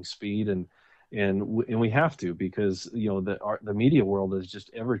lightning speed, and we have to because the media world is just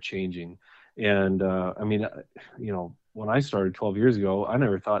ever changing. And I mean, when I started 12 years ago, I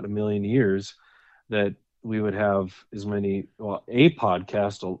never thought in a million years that we would have as many, a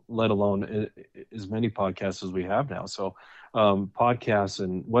podcast, let alone as many podcasts as we have now. So podcasts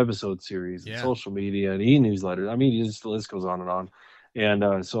and webisode series and social media and e-newsletters. I mean, the list goes on and on.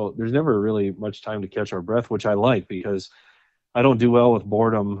 And so there's never really much time to catch our breath, which I like because I don't do well with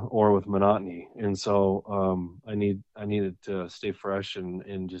boredom or with monotony. And so I needed to stay fresh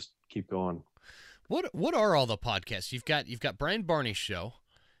and just keep going. What are all the podcasts? You've got Brian Barney's show.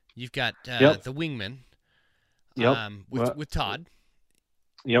 You've got The Wingman. Yep. With Todd.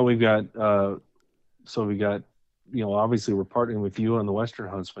 Yeah, we got obviously we're partnering with you on the Western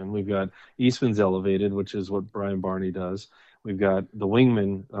Huntsman. We've got Eastman's Elevated, which is what Brian Barney does. We've got the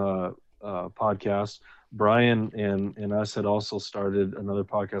Wingman podcast. Brian and us had also started another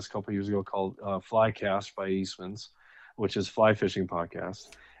podcast a couple of years ago called Flycast by Eastman's, which is fly fishing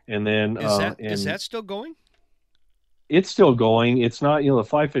podcast. And then is that still going? It's still going. It's not, the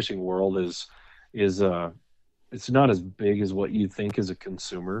fly fishing world is it's not as big as what you think as a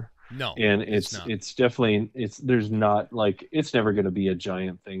consumer. No, and it's definitely there's not like it's never going to be a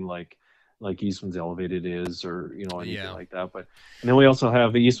giant thing like like Eastman's Elevated is, or anything Yeah. like that. But and then we also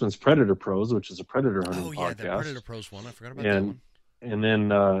have the Eastman's Predator Pros, which is a predator hunting Oh yeah, that Predator podcast. Pros one. I forgot about that And one.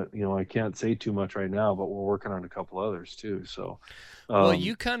 then I can't say too much right now, but we're working on a couple others too. So Well, um,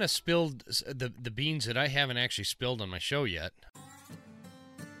 you kind of spilled the beans that I haven't actually spilled on my show yet.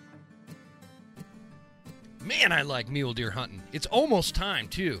 Man, I like mule deer hunting. It's almost time,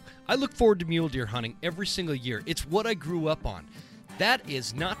 too. I look forward to mule deer hunting every single year. It's what I grew up on. That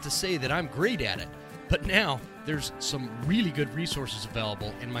is not to say that I'm great at it, but now there's some really good resources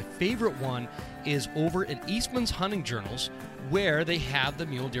available, and my favorite one is over at Eastman's Hunting Journals, where they have the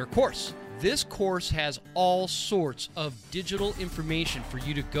mule deer course. This course has all sorts of digital information for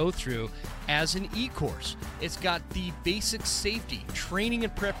you to go through as an e-course. It's got the basic safety, training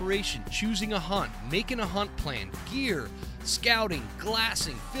and preparation, choosing a hunt, making a hunt plan, gear, scouting,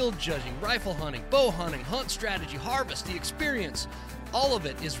 glassing, field judging, rifle hunting, bow hunting, hunt strategy, harvest, the experience. All of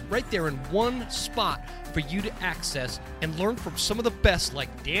it is right there in one spot for you to access and learn from some of the best like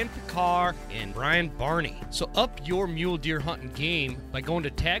Dan Picard and Brian Barney. So up your mule deer hunting game by going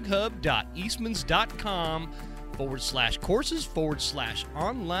to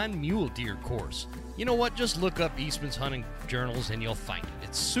taghub.eastmans.com/courses/online mule deer course. You know what? Just look up Eastman's Hunting Journals and you'll find it.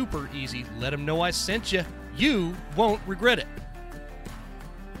 It's super easy. Let them know I sent you. You won't regret it.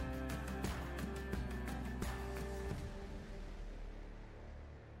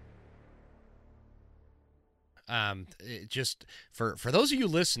 Just for those of you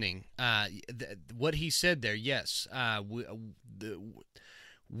listening, what he said there, yes,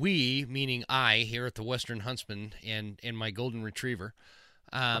 we, meaning I, here at the Western Huntsman and my golden retriever,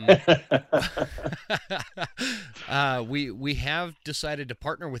 we have decided to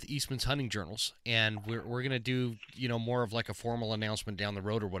partner with Eastman's Hunting Journals, and we're gonna do more of like a formal announcement down the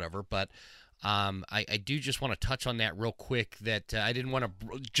road or whatever, but. I do just want to touch on that real quick. That I didn't want to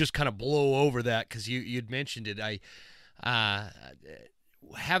just kind of blow over that because you'd mentioned it. I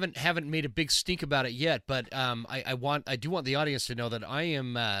haven't made a big stink about it yet, but I do want the audience to know that I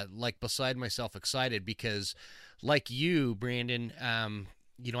am like beside myself excited because, like you, Brandon,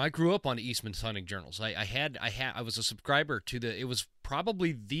 I grew up on Eastman's Hunting Journals. I was a subscriber to it was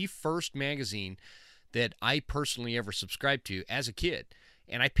probably the first magazine that I personally ever subscribed to as a kid.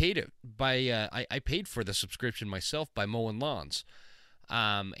 And I paid it by I paid for the subscription myself by mowing lawns,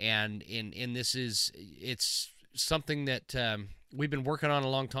 and it's something that we've been working on a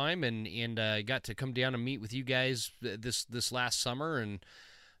long time, and got to come down and meet with you guys this last summer, and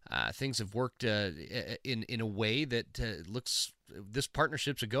things have worked in a way that looks this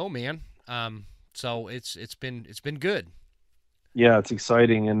partnership's a go, man. So it's been good. Yeah, it's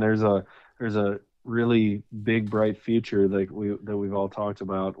exciting, and there's a really big bright future we've all talked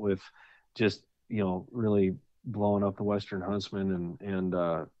about with just really blowing up the Western Huntsman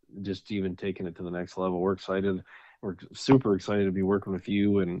and just even taking it to the next level. We're excited. We're super excited to be working with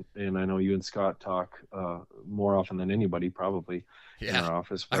you, and I know you and Scott talk more often than anybody probably in Yeah, our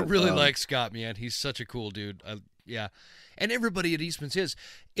office. I But really like Scott, man. He's such a cool dude. Yeah, and everybody at Eastman's is.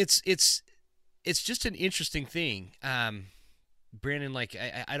 It's just an interesting thing, Brandon. Like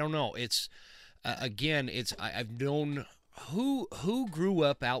I don't know. It's again. I've known who grew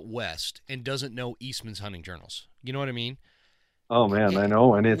up out west and doesn't know Eastman's Hunting Journals. You know what I mean? Oh man, I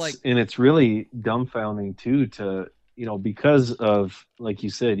know, and Like it's really dumbfounding too to because of, like you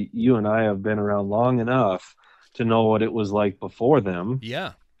said, you and I have been around long enough to know what it was like before them.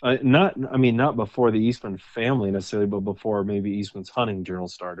 yeah, Not before the Eastman family necessarily, but before maybe Eastman's Hunting Journal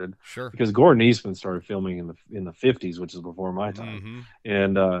started, sure. because Gordon Eastman started filming in the 50s, which is before my time, Mm-hmm.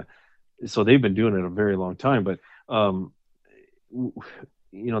 and so they've been doing it a very long time. But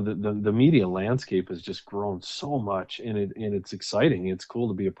the media landscape has just grown so much, and it's exciting. It's cool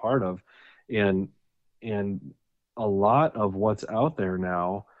to be a part of, and a lot of what's out there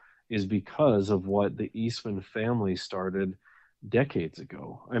now is because of what the Eastman family started decades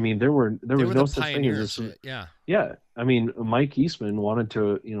ago. I mean, there was no the such thing as pioneers. this. Yeah. Yeah, I mean, Mike Eastman wanted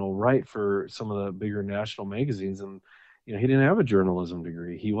to write for some of the bigger national magazines, and he didn't have a journalism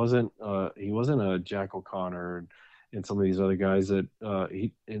degree. He wasn't a Jack O'Connor and some of these other guys that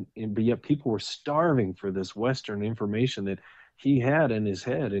but yet people were starving for this Western information that he had in his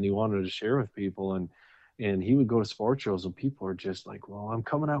head, and he wanted to share with people. And he would go to sports shows, and people are just like, well, I'm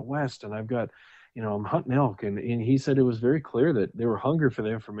coming out west, and I've got, I'm hunting elk. And he said it was very clear that they were hungry for the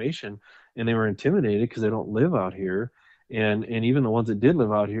information, and they were intimidated because they don't live out here. And even the ones that did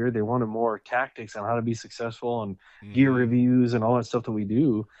live out here, they wanted more tactics on how to be successful and gear Mm-hmm. reviews and all that stuff that we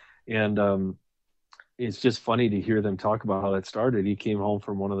do. And it's just funny to hear them talk about how that started. He came home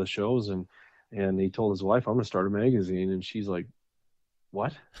from one of the shows, and he told his wife, I'm going to start a magazine. And she's like,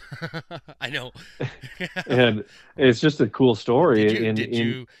 what? I know. And it's just a cool story. Did you In did in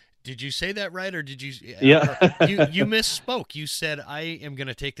you did you say that right, or did you Yeah. or you misspoke? You said I am going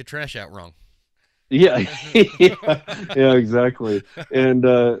to take the trash out wrong. Yeah, yeah, exactly. And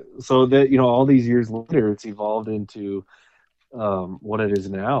so that, all these years later, it's evolved into what it is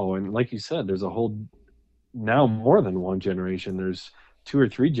now. And like you said, there's a whole now more than one generation. There's two or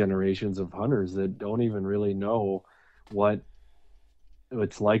three generations of hunters that don't even really know what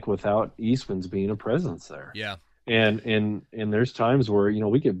it's like without Eastman's being a presence there. Yeah. And there's times where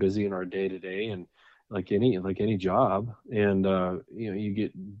we get busy in our day to day, and like any job, and you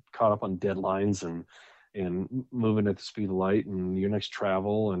get caught up on deadlines and moving at the speed of light and your next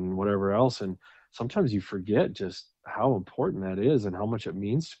travel and whatever else, and sometimes you forget just how important that is and how much it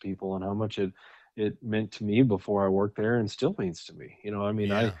means to people and how much it meant to me before I worked there and still means to me. I mean,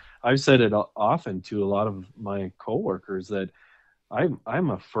 Yeah. I've said it often to a lot of my coworkers that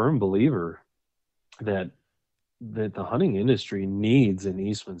I'm a firm believer that the hunting industry needs an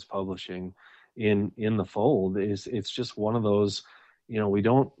Eastman's Publishing in the fold. It's just one of those, we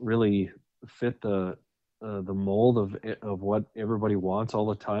don't really fit the mold of what everybody wants all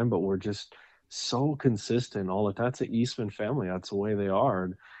the time, but we're just so consistent all the time. That's the Eastman family. That's the way they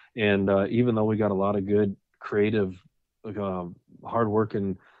are. And even though we got a lot of good, creative, uh,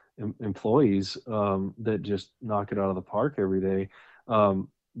 hardworking employees that just knock it out of the park every day,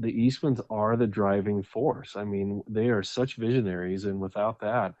 the Eastmans are the driving force. I mean, they are such visionaries, and without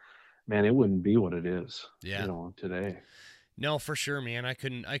that, man, it wouldn't be what it is, Yeah. today. No, for sure, man. I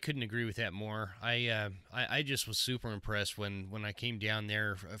couldn't agree with that more. I just was super impressed when I came down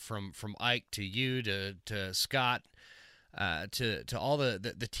there from Ike to you to Scott, to all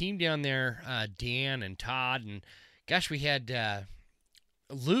the team down there, Dan and Todd, and gosh, we had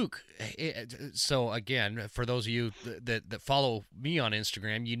Luke. So again, for those of you that follow me on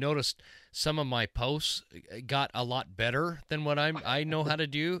Instagram, you noticed some of my posts got a lot better than what I know how to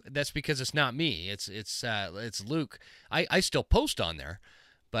do. That's because it's not me. It's Luke. I still post on there,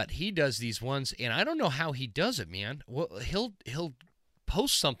 but he does these ones, and I don't know how he does it, man. Well, he'll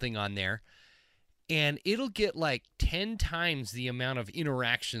post something on there, and it'll get like 10 times the amount of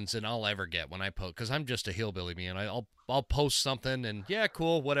interactions than I'll ever get when I post, because I'm just a hillbilly, man. I'll post something and yeah,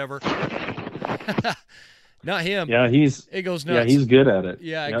 cool, whatever. Not him. Yeah, It goes yeah, nuts. he's good at it.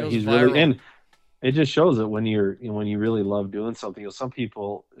 Yeah, it Yeah, goes he's really, viral. and it just shows that when when you really love doing something. Some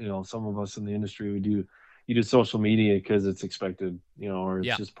people, some of us in the industry, we do you do social media because it's expected, or it's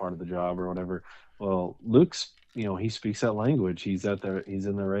Yeah. just part of the job or whatever. Well, Luke's, he speaks that language. He's in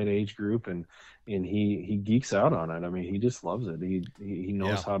the right age group, and he geeks out on it. I mean, he just loves it. He Yeah.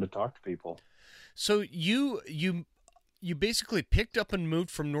 knows how to talk to people. So you basically picked up and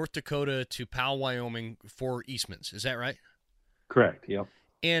moved from North Dakota to Powell, Wyoming for Eastman's. Is that right? Correct. Yep.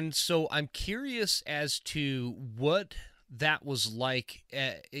 And so I'm curious as to what that was like,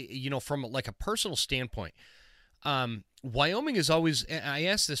 from like a personal standpoint. Wyoming is always, I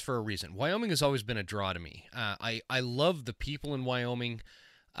asked this for a reason. Wyoming has always been a draw to me. I love the people in Wyoming.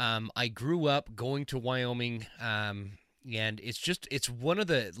 I grew up going to Wyoming, and it's one of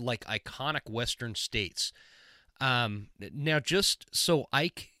the like iconic Western states. Now, just so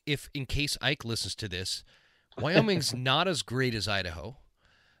Ike, if in case Ike listens to this, Wyoming's not as great as Idaho,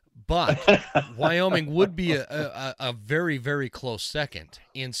 but Wyoming would be a very, very close second.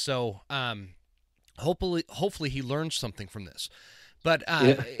 And so hopefully he learns something from this. But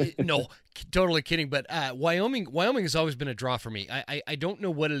Yeah. no, totally kidding. But Wyoming has always been a draw for me. I don't know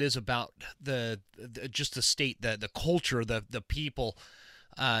what it is about the just the state, the culture, the people,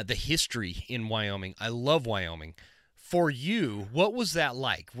 the history in Wyoming. I love Wyoming. For you, what was that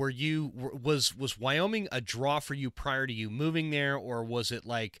like? Was Wyoming a draw for you prior to you moving there, or was it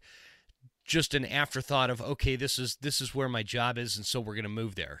like just an afterthought of, okay, this is where my job is, and so we're gonna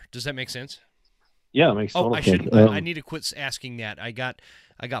move there? Does that make sense? Yeah, it makes Oh, total I sense. shouldn't. I need to quit asking that. I got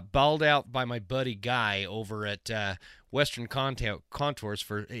bawled out by my buddy Guy over at Western Contours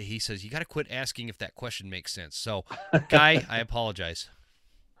for. He says you got to quit asking if that question makes sense. So, Guy, I apologize.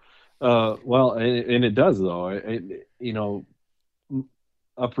 Well, and it does though.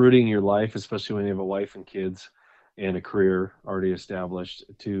 Uprooting your life, especially when you have a wife and kids and a career already established,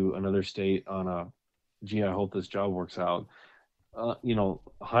 to another state on a, gee, I hope this job works out.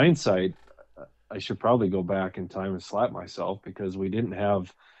 Hindsight, I should probably go back in time and slap myself because we didn't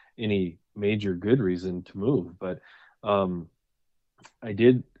have any major good reason to move. But um, I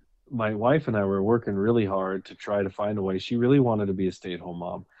did. My wife and I were working really hard to try to find a way. She really wanted to be a stay-at-home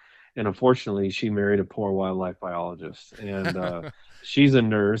mom, and unfortunately, she married a poor wildlife biologist, and she's a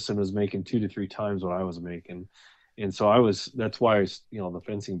nurse and was making 2 to 3 times what I was making. And so that's why the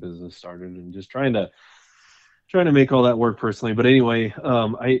fencing business started, and just trying to make all that work personally. But anyway,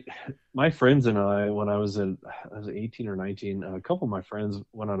 my friends and I, when I was 18 or 19, a couple of my friends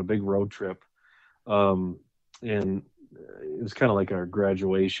went on a big road trip, um, and it was kind of like our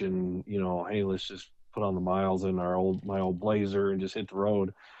graduation. Hey, let's just put on the miles in my old Blazer and just hit the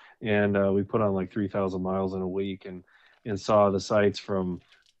road. And we put on like 3,000 miles in a week, and saw the sights from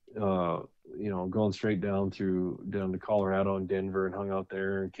uh, going straight down to Colorado and Denver, and hung out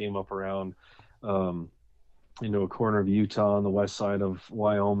there, and came up around. Um, a corner of Utah on the west side of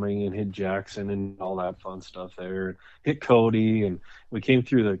Wyoming, and hit Jackson and all that fun stuff there. Hit Cody, and we came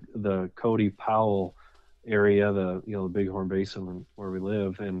through the Cody Powell area, the Bighorn Basin where we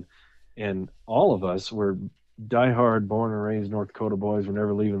live, and all of us were diehard born and raised North Dakota boys. We're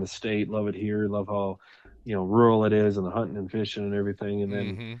never leaving the state. Love it here. Love how rural it is, and the hunting and fishing and everything. And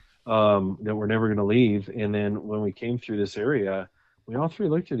then that we're never going to leave. And then when we came through this area, we all three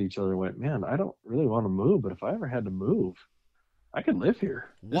looked at each other and went, "Man, I don't really want to move, but if I ever had to move, I could live here.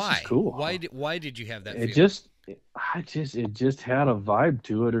 This is Why? cool." Why did you have that It feeling? just, it just had a vibe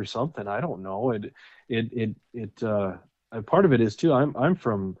to it or something. I don't know. Part of it is too. I'm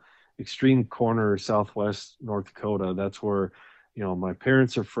from extreme corner Southwest North Dakota. That's where, my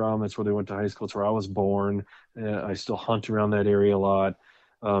parents are from. That's where they went to high school. It's where I was born. I still hunt around that area a lot.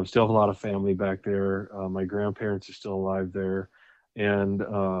 Still have a lot of family back there. My grandparents are still alive there, and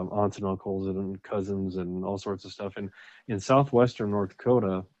aunts and uncles and cousins and all sorts of stuff. And in southwestern North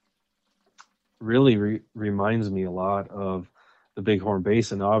Dakota, really reminds me a lot of the Bighorn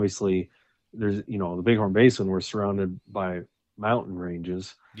Basin. Obviously, the Bighorn Basin, we're surrounded by mountain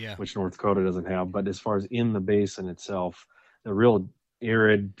ranges, Yeah. which North Dakota doesn't have. But as far as in the basin itself, the real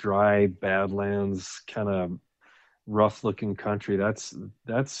arid, dry, badlands kind of rough looking country. That's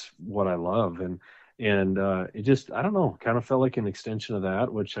what I love. And it just, I don't know, kind of felt like an extension of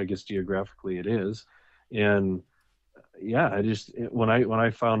that, which I guess geographically it is. And yeah, when I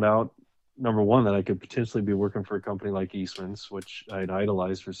found out, number one, that I could potentially be working for a company like Eastmans, which I'd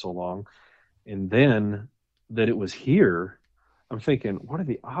idolized for so long, and then that it was here, I'm thinking, what are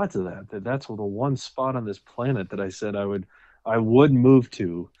the odds of that's the one spot on this planet that I said I would move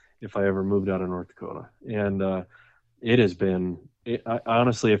to if I ever moved out of North Dakota. And it has been,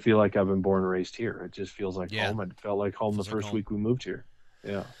 honestly, I feel like I've been born and raised here. It just feels like Yeah. home. It felt like home the Feels like first home. week we moved here.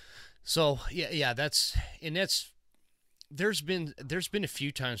 Yeah. So yeah, that's there's been a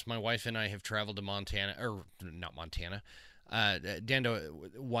few times my wife and I have traveled to Montana, or not Montana, down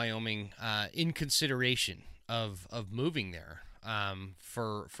to Wyoming, in consideration of moving there,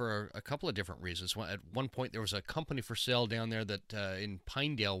 for a couple of different reasons. At one point, there was a company for sale down there that in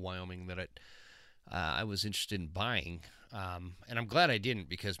Pinedale, Wyoming, that I was interested in buying, and I'm glad I didn't,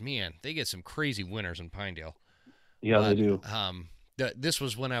 because man, they get some crazy winters in Pinedale. Yeah, they But do. this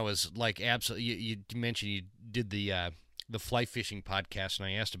was when I was like absolutely. You mentioned you did the fly fishing podcast, and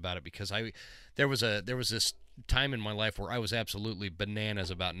I asked about it because there was this time in my life where I was absolutely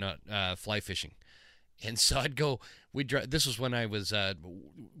bananas about not fly fishing, and so I'd go. This was when I was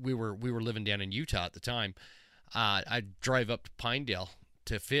we were living down in Utah at the time. I'd drive up to Pinedale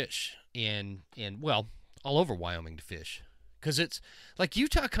to fish, and well, all over Wyoming to fish, because it's like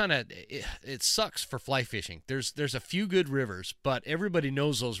Utah kind of it sucks for fly fishing. There's a few good rivers, but everybody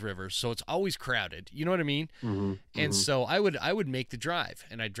knows those rivers, so it's always crowded. You know what I mean? Hmm. And Hmm. so I would make the drive,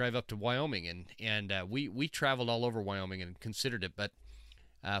 and I'd drive up to Wyoming, and we traveled all over Wyoming and considered it, but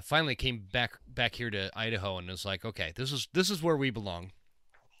finally came back here to Idaho, and was like, okay, this is where we belong.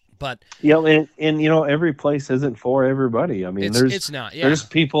 But Yeah, and every place isn't for everybody. I mean, it's not, yeah, there's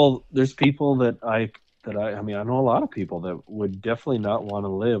people that I mean, I know a lot of people that would definitely not want to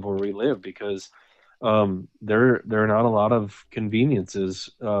live where we live, because there are not a lot of conveniences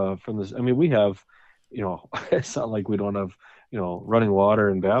from this. I mean, we have, it's not like we don't have, running water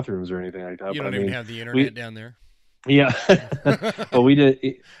and bathrooms or anything like that. you But I don't even mean, have the internet we down there. yeah, but we did.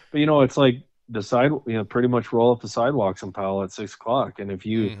 But it's like the side. Pretty much roll up the sidewalks in Powell at 6 o'clock, and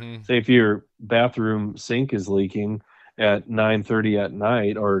Mm-hmm. if your bathroom sink is leaking at 9:30 at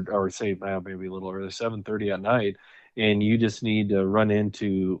night, or say maybe a little earlier, 7:30 at night, and you just need to run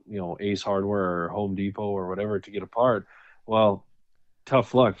into Ace Hardware or Home Depot or whatever to get a part. Well,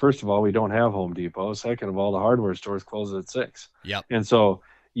 tough luck. First of all, we don't have Home Depot. Second of all, the hardware stores close at 6. Yep. And so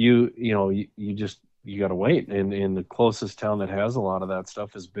you just you got to wait. And the closest town that has a lot of that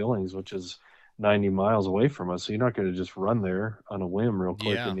stuff is Billings, which is 90 miles away from us. So you're not going to just run there on a whim real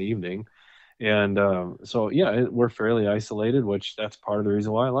quick Yeah. in the evening. And so yeah, we're fairly isolated, which that's part of the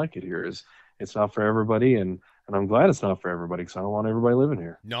reason why I like it here. Is it's not for everybody. And and I'm glad it's not for everybody because I don't want everybody living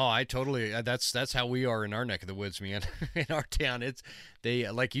here. No, I totally. That's how we are in our neck of the woods, man. In our town, it's they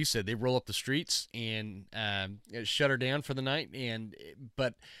like you said, they roll up the streets and shut her down for the night.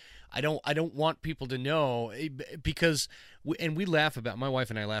 But I don't want people to know because and we laugh about my wife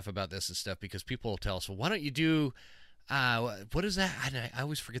and I laugh about this and stuff because people will tell us, well, why don't you do what is that? I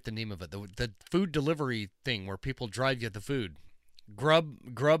always forget the name of it. The food delivery thing where people drive you the food,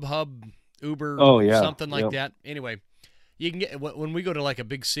 Grubhub, Uber, Oh yeah, something like yep. that. Anyway, you can get when we go to like a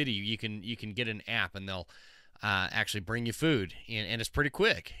big city, you can get an app and they'll actually bring you food and it's pretty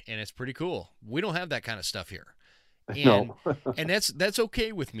quick and it's pretty cool. We don't have that kind of stuff here, and No. and that's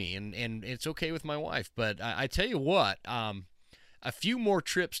okay with me and it's okay with my wife. But I tell you what, a few more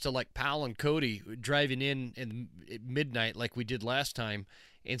trips to like Powell and Cody driving in at midnight like we did last time.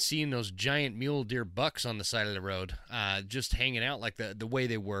 And seeing those giant mule deer bucks on the side of the road, just hanging out like the way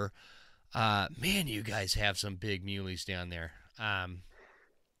they were, man, you guys have some big muleys down there. I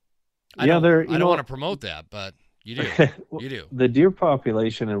Yeah, don't they're I don't want to promote that, but you do. well, You do. the deer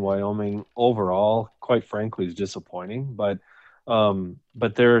population in Wyoming overall, quite frankly, is disappointing. But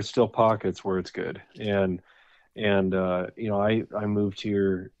there are still pockets where it's good. And I moved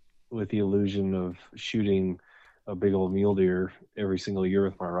here with the illusion of shooting a big old mule deer every single year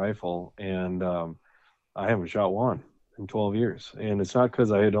with my rifle, and I haven't shot one in 12 years. And it's not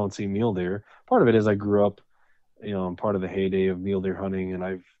because I don't see mule deer. Part of it is I grew up, I'm part of the heyday of mule deer hunting, and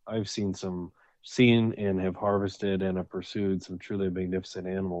I've seen and have harvested and have pursued some truly magnificent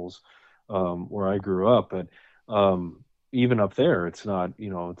animals where I grew up. But even up there, it's not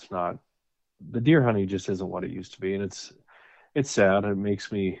the deer hunting just isn't what it used to be, and it's sad. It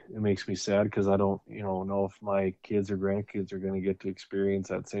makes me sad because I don't know if my kids or grandkids are going to get to experience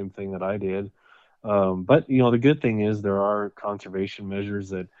that same thing that I did. But the good thing is there are conservation measures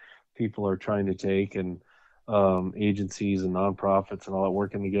that people are trying to take, and agencies and nonprofits and all that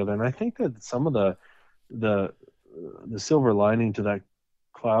working together. And I think that some of the the silver lining to that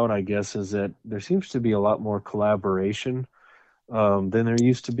cloud, I guess, is that there seems to be a lot more collaboration than there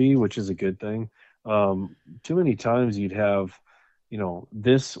used to be, which is a good thing. Too many times you'd have,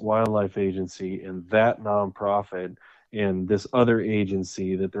 this wildlife agency and that nonprofit and this other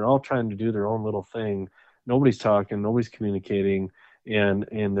agency that they're all trying to do their own little thing. Nobody's talking, nobody's communicating, and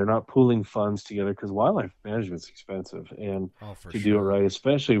they're not pooling funds together because wildlife management's expensive and Oh, for to do it sure. right,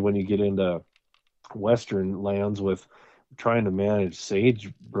 especially when you get into western lands with trying to manage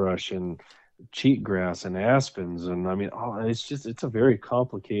sagebrush and cheatgrass and aspens, and I mean, it's a very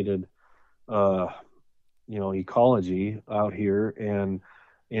complicated uh ecology out here, and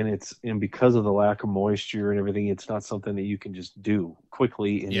because of the lack of moisture and everything, it's not something that you can just do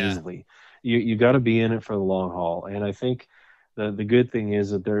quickly and Yeah. easily. You got to be in it for the long haul, and I think the good thing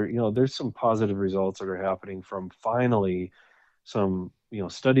is that there's some positive results that are happening from finally some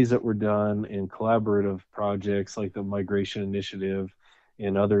studies that were done in collaborative projects like the migration initiative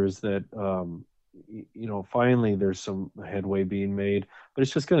and others that finally there's some headway being made, but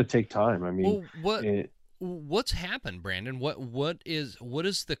it's just going to take time. I mean, Well, what it, what's happened, Brandon? What is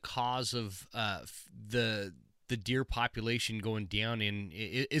the cause of the deer population going down in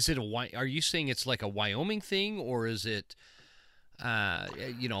is it are you saying it's like a Wyoming thing or is it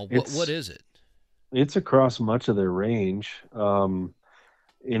what it's is it? it's across much of their range, and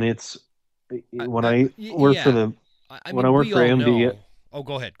it's when Yeah. I I mean, worked we for all MD know. Oh,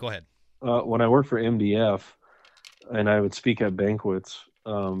 go ahead. Go ahead. when I worked for MDF and I would speak at banquets,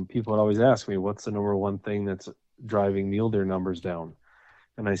 people would always ask me, "What's the number one thing that's driving mule deer numbers down?"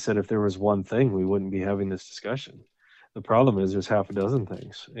 And I said, if there was one thing, we wouldn't be having this discussion. The problem is there's half a dozen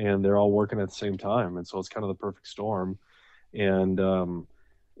things, and they're all working at the same time, and so it's kind of the perfect storm. And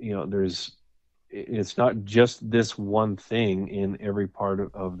there's it's not just this one thing in every part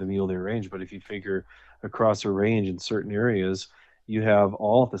of the mule deer range, but if you figure across a range in certain areas, you have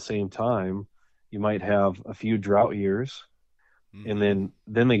all at the same time. You might have a few drought years, and Mm-hmm.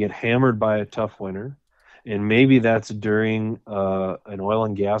 then they get hammered by a tough winter, and maybe that's during an oil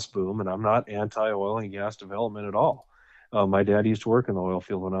and gas boom. And I'm not anti oil and gas development at all. My dad used to work in the oil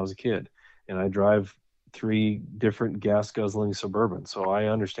field when I was a kid, and I drive three different gas guzzling Suburban, so I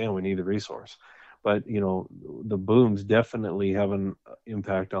understand we need the resource. But the booms definitely have an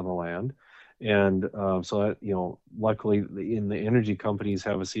impact on the land, and so that luckily in the energy companies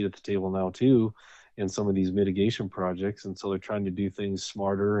have a seat at the table now too in some of these mitigation projects, and so they're trying to do things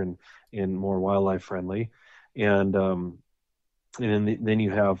smarter and more wildlife friendly, and then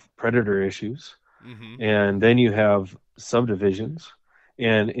you have predator issues, Mm-hmm. and then you have subdivisions,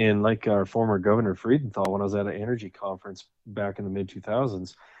 and like our former governor Friedenthal, when I was at an energy conference back in the mid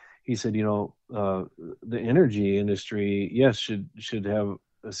 2000s, he said, the energy industry, yes, should have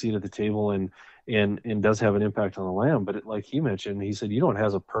a seat at the table, and does have an impact on the land. But like he mentioned, he said, it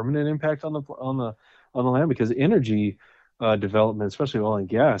has a permanent impact on the land, because energy development, especially oil and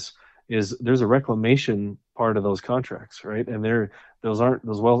gas, is there's a reclamation part of those contracts, right? And those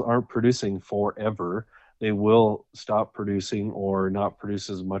wells aren't producing forever. They will stop producing or not produce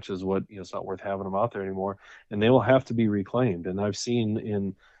as much as what, it's not worth having them out there anymore, and they will have to be reclaimed. And I've seen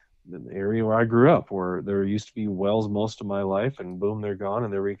in the area where I grew up, where there used to be wells most of my life, and boom, they're gone,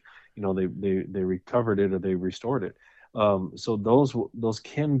 and they recovered it, or they restored it. So those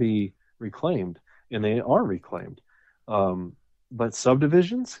can be reclaimed, and they are reclaimed. But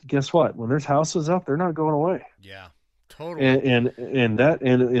subdivisions, guess what? When there's houses up, they're not going away. Yeah, totally. And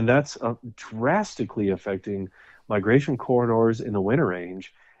that's drastically affecting migration corridors in the winter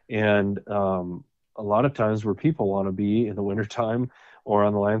range. And a lot of times where people want to be in the wintertime, or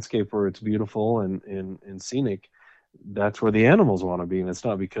on the landscape where it's beautiful and scenic, that's where the animals want to be. And it's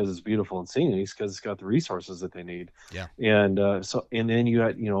not because it's beautiful and scenic, it's because it's got the resources that they need. Yeah. And and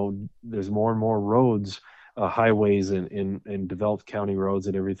then there's more and more roads, highways, and developed county roads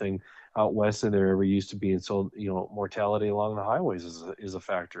and everything out west than there ever used to be. And so, mortality along the highways is a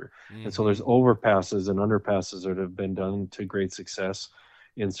factor. Mm-hmm. And so there's overpasses and underpasses that have been done to great success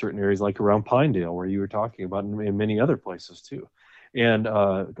in certain areas, like around Pinedale, where you were talking about, and in many other places too. And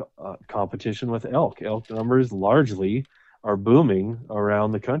competition with elk. Elk numbers largely are booming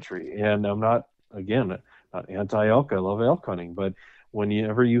around the country. And I'm not anti-elk. I love elk hunting. But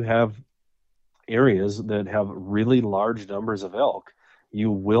whenever you have areas that have really large numbers of elk,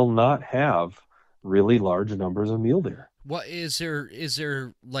 you will not have really large numbers of mule deer. What is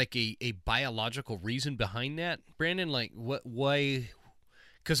there like a biological reason behind that, Brandon? Like why?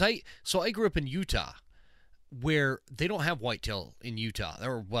 Because I grew up in Utah, where they don't have whitetail in Utah,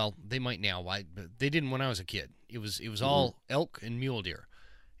 or well, they might now. They didn't when I was a kid. It was all elk and mule deer,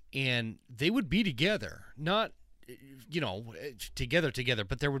 and they would be together, not together,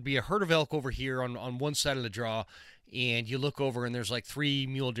 but there would be a herd of elk over here on one side of the draw, and you look over and there's like 3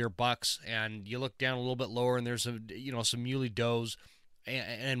 mule deer bucks, and you look down a little bit lower and there's some muley does,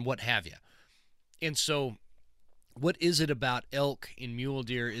 and what have you. And so, what is it about elk and mule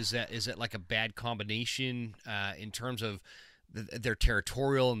deer? Is that like a bad combination in terms of they're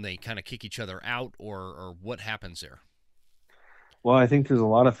territorial and they kind of kick each other out, or what happens there? Well, I think there's a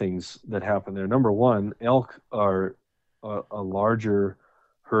lot of things that happen there. Number one, elk are a larger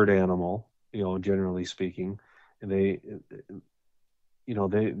herd animal, generally speaking, and they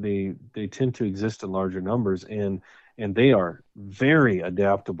tend to exist in larger numbers, and they are very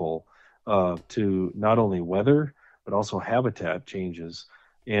adaptable to not only weather but also habitat changes.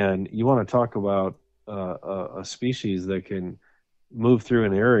 And you want to talk about a species that can move through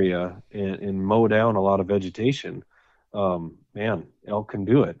an area and mow down a lot of vegetation. Man, elk can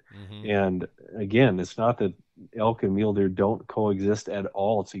do it. Mm-hmm. And again, it's not that elk and mule deer don't coexist at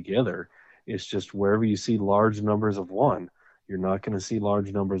all together. It's just wherever you see large numbers of one, you're not going to see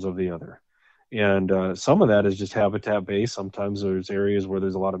large numbers of the other. And some of that is just habitat based. Sometimes there's areas where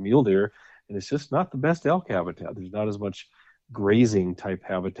there's a lot of mule deer, and it's just not the best elk habitat. There's not as much grazing type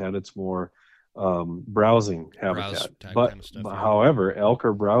habitat. It's more browsing habitat. But however, elk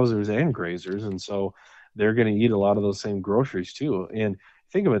are browsers and grazers, and so they're going to eat a lot of those same groceries too. And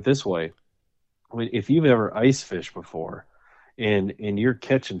think of it this way: if you've ever ice fished before, and you're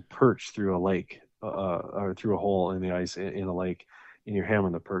catching perch through a lake or through a hole in the ice in a lake, and you're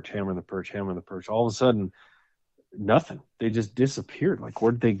hammering the perch, all of a sudden, nothing. They just disappeared. Like,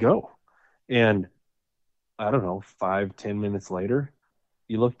 where'd they go? And I don't know, 5-10 minutes later,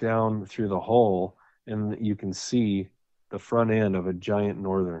 you look down through the hole and you can see the front end of a giant a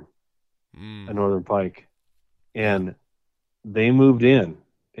northern pike. And they moved in,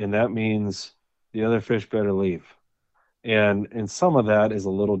 and that means the other fish better leave. And some of that is a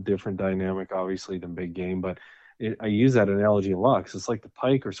little different dynamic, obviously, than big game, but I use that analogy a lot because it's like the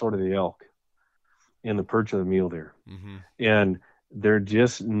pike are sort of the elk and the perch are the mule deer. Mm-hmm. And they're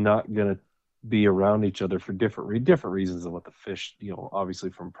just not going to be around each other for different reasons than what the fish, obviously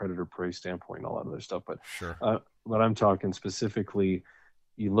from predator prey standpoint and all that other stuff. But sure. But I'm talking specifically,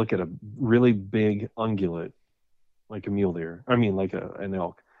 you look at a really big ungulate, like a mule deer, like an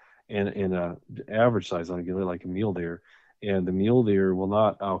elk, and a average size ungulate like a mule deer, and the mule deer will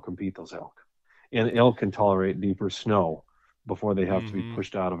not outcompete those elk. And elk can tolerate deeper snow before they have to be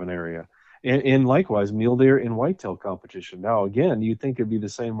pushed out of an area. And likewise, mule deer in whitetail competition. Now, again, you'd think it'd be the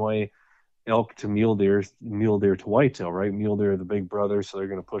same way, elk to mule deer to whitetail, right? Mule deer are the big brother, so they're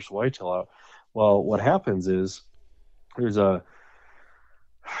going to push the whitetail out. Well, what happens is there's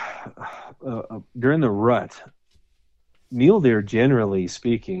during the rut, mule deer, generally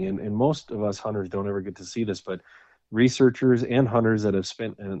speaking, and most of us hunters don't ever get to see this, but researchers and hunters that have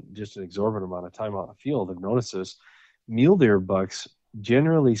spent just an exorbitant amount of time out in the field have noticed this. Mule deer bucks,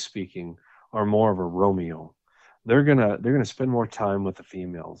 generally speaking, are more of a Romeo. They're gonna spend more time with the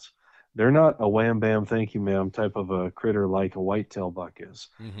females. They're not a wham bam thank you ma'am type of a critter like a whitetail buck is.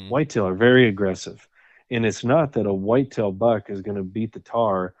 Mm-hmm. Whitetail are very aggressive, and it's not that a whitetail buck is going to beat the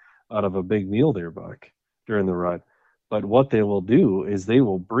tar out of a big mule deer buck during the rut, but what they will do is they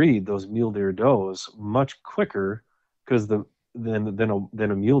will breed those mule deer does much quicker because the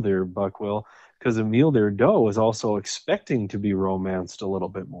than a mule deer buck will, because a mule deer doe is also expecting to be romanced a little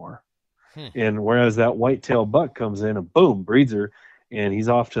bit more. Hmm. And whereas that whitetail buck comes in and boom, breeds her, and he's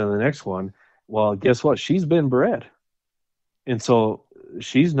off to the next one. Well, guess what? She's been bred. And so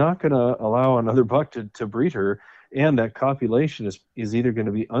she's not going to allow another buck to breed her. And that copulation is either going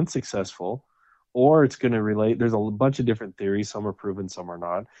to be unsuccessful or it's going to relate. There's a bunch of different theories. Some are proven, some are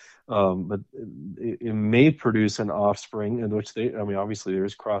not. But it may produce an offspring in which I mean, obviously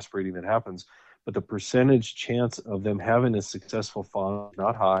there's crossbreeding that happens, but the percentage chance of them having a successful fawn is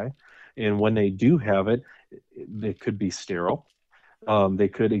not high. And when they do have it, they could be sterile. They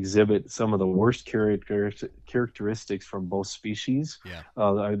could exhibit some of the worst characteristics from both species.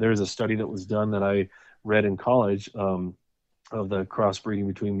 Yeah. There's a study that was done that I read in college of the crossbreeding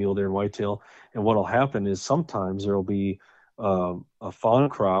between mule deer and whitetail. And what will happen is sometimes there will be a fawn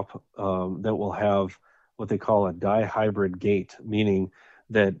crop that will have what they call a dihybrid gait, meaning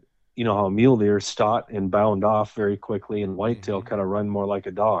that you know how mule deer stot and bound off very quickly, and whitetail Mm-hmm. kind of run more like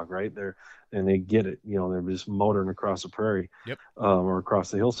a dog, right? And they get it. You know, they're just motoring across the prairie Yep. or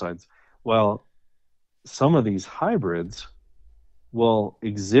across the hillsides. Well, some of these hybrids will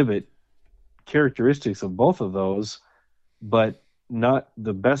exhibit characteristics of both of those, but not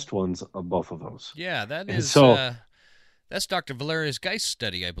the best ones of both of those. Yeah, that And is so, that's Dr. Valerius Geist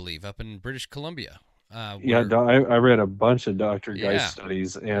study, I believe, up in British Columbia. yeah, Where I read a bunch of Dr. Geist yeah,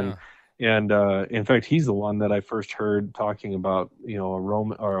 studies, yeah. and in fact, he's the one that I first heard talking about, you know, a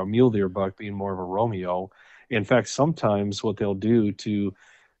or a mule deer buck being more of a Romeo. In fact, sometimes what they'll do to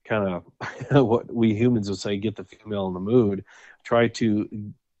kind of what we humans would say get the female in the mood, try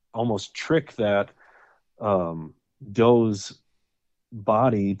to almost trick that um, doe's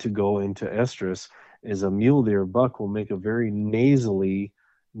body to go into estrus, is a mule deer buck will make a very nasally,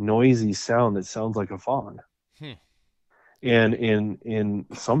 noisy sound that sounds like a fawn. Hmm. And in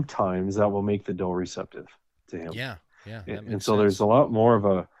sometimes that will make the doe receptive to him. Yeah, yeah, that And makes so there's sense. a lot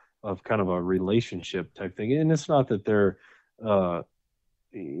more of kind of a relationship type thing. And it's not that they're uh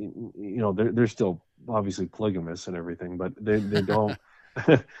you know they're still obviously polygamous and everything, but they don't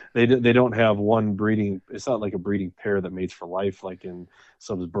they don't have one breeding. It's not like a breeding pair that mates for life like in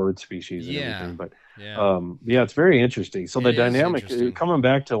some bird species and Yeah, everything. But yeah. yeah, it's very interesting. So the It is dynamic interesting. coming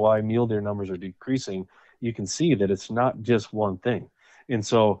back to why mule deer numbers are decreasing, you can see that it's not just one thing. And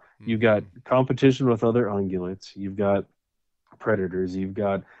so you've got Mm-hmm. competition with other ungulates, you've got predators, you've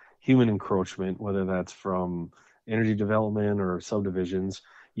got human encroachment, whether that's from energy development or subdivisions.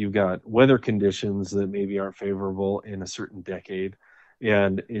 You've got weather conditions that maybe aren't favorable in a certain decade,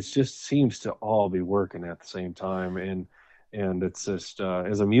 and it just seems to all be working at the same time. And it's just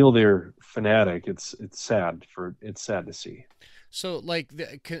as a mule deer fanatic, it's sad to see. So, like,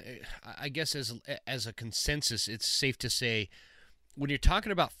 I guess as a consensus, it's safe to say when you're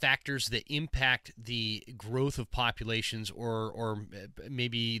talking about factors that impact the growth of populations, or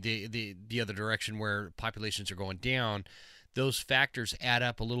maybe the other direction where populations are going down, those factors add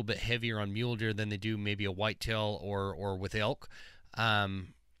up a little bit heavier on mule deer than they do maybe a whitetail or with elk.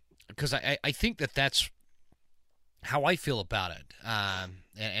 Because I think that's how I feel about it.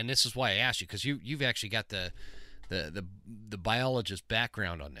 And this is why I asked you, because you've actually got the biologist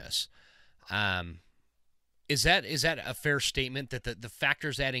background on this. Is that a fair statement that the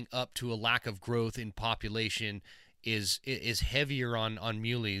factors adding up to a lack of growth in population is heavier on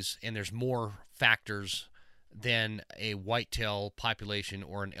muleys, and there's more factors than a whitetail population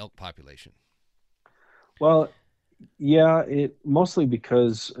or an elk population? Well, yeah, it mostly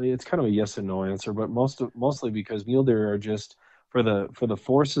because it's kind of a yes and no answer, but mostly because mule deer are just for the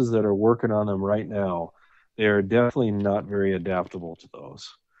forces that are working on them right now, they are definitely not very adaptable to those.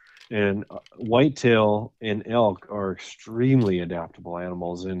 And whitetail and elk are extremely adaptable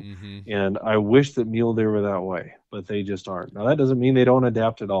animals, Mm-hmm. and I wish that mule deer were that way, but they just aren't. Now that doesn't mean they don't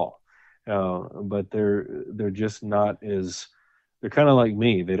adapt at all, but they're just not as they're kind of like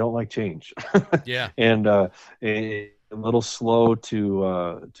me. They don't like change, Yeah. and a little slow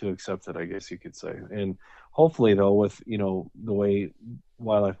to accept it, I guess you could say. And hopefully though, with the way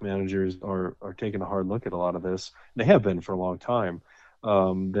wildlife managers are taking a hard look at a lot of this, they have been for a long time,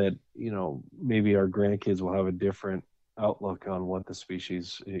 that maybe our grandkids will have a different outlook on what the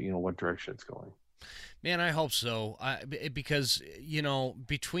species, what direction it's going. Man, I hope so. Because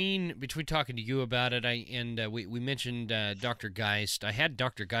between talking to you about it, we mentioned Dr. Geist. I had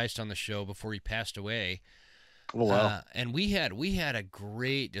Dr. Geist on the show before he passed away, Oh wow. and we had a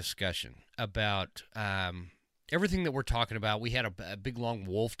great discussion about everything that we're talking about. We had a big long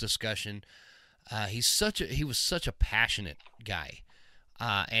wolf discussion. He was such a passionate guy,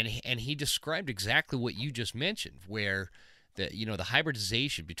 and he described exactly what you just mentioned, where the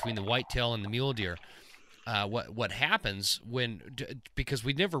hybridization between the whitetail and the mule deer. What happens because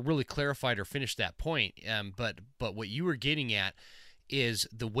we never really clarified or finished that point, but what you were getting at is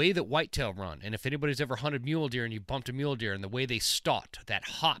the way that whitetail run. And if anybody's ever hunted mule deer and you bumped a mule deer, and the way they stot, that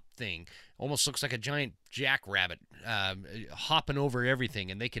hop thing almost looks like a giant jackrabbit hopping over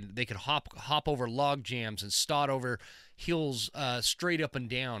everything, and they could hop over log jams and stot over hills straight up and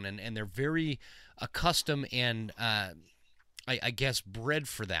down, and they're very accustomed and I guess bred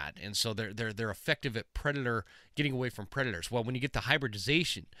for that, and so they're effective at getting away from predators. Well, when you get the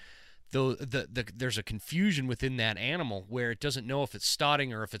hybridization, though, there's a confusion within that animal where it doesn't know if it's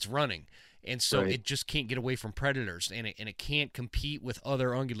stotting or if it's running, and so Right. it just can't get away from predators, and it can't compete with other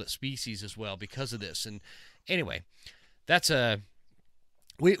ungulate species as well because of this. And anyway, that's a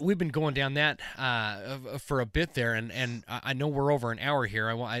we've been going down that for a bit there, and I know we're over an hour here.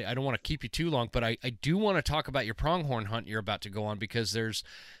 I don't want to keep you too long, but I do want to talk about your pronghorn hunt you're about to go on, because there's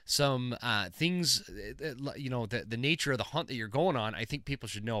some things, the nature of the hunt that you're going on, I think people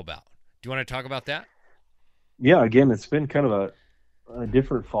should know about. Do you want to talk about that? Yeah, again, it's been kind of a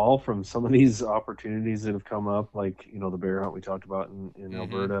different fall from some of these opportunities that have come up, like the bear hunt we talked about in Mm-hmm.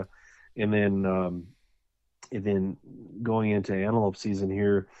 Alberta, and then going into antelope season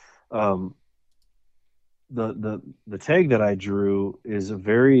here. um, the tag that I drew is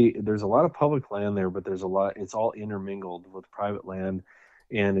there's a lot of public land there, but it's all intermingled with private land,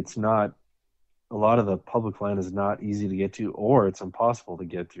 and it's not a lot of the public land is not easy to get to, or it's impossible to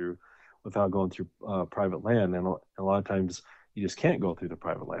get through without going through private land. And a lot of times you just can't go through the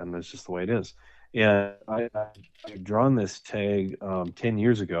private land. That's just the way it is. And I've drawn this tag 10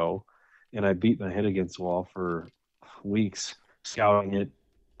 years ago, and I beat my head against the wall for weeks, scouting it,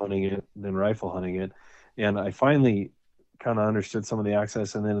 hunting it, then rifle hunting it. And I finally kind of understood some of the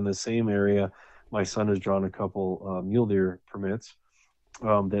access. And then in the same area, my son has drawn a couple mule deer permits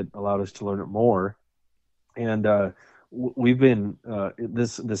that allowed us to learn it more. And we've been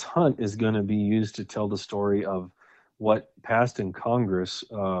this hunt is going to be used to tell the story of what passed in Congress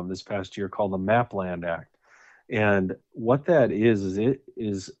this past year, called the Mapland Act. And what that is it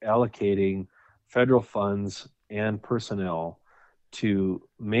is allocating federal funds and personnel to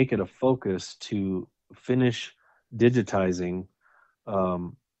make it a focus to finish digitizing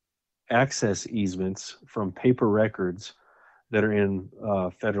um, access easements from paper records that are in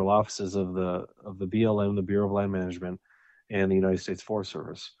federal offices of the BLM, the Bureau of Land Management, and the United States Forest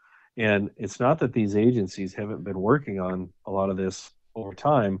Service. And it's not that these agencies haven't been working on a lot of this over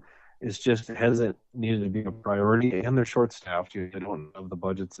time. It's just it hasn't needed to be a priority, and they're short-staffed. They don't have the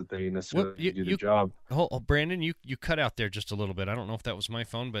budgets that they What necessarily you do the you job. Brandon, you cut out there just a little bit. I don't know if that was my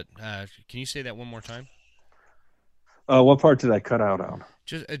phone, but can you say that one more time? What part did I cut out on?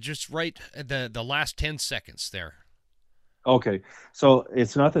 Just right the last 10 seconds there. Okay, so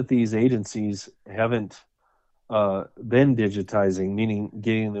it's not that these agencies haven't been digitizing, meaning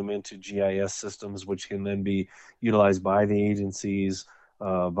getting them into GIS systems, which can then be utilized by the agencies,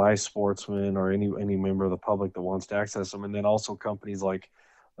 by sportsmen or any member of the public that wants to access them, and then also companies like,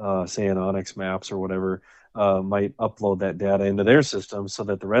 say, an Onyx Maps or whatever, might upload that data into their system so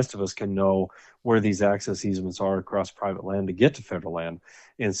that the rest of us can know where these access easements are across private land to get to federal land.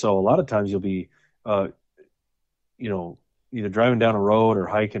 And so a lot of times you'll be, uh, you know, either driving down a road or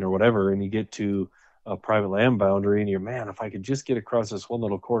hiking or whatever, and you get to a private land boundary, and you're, man, if I could just get across this one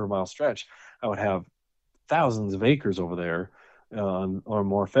little quarter-mile stretch, I would have thousands of acres over there, or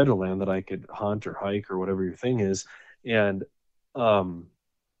more federal land that I could hunt or hike or whatever your thing is. And um,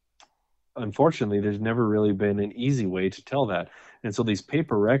 unfortunately, there's never really been an easy way to tell that. And so these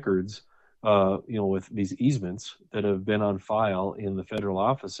paper records, with these easements that have been on file in the federal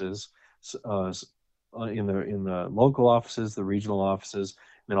offices, uh, in the local offices, the regional offices,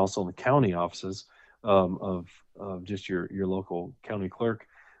 and then also the county offices, of just your local county clerk.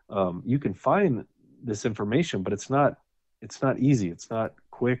 You can find this information, but it's not easy. It's not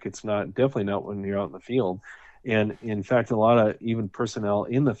quick. It's not definitely not when you're out in the field. And in fact, a lot of even personnel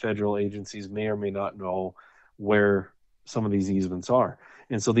in the federal agencies may or may not know where some of these easements are.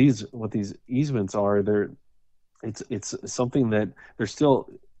 And so what these easements are, it's something that they're still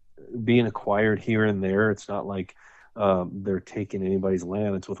being acquired here and there. It's not like they're taking anybody's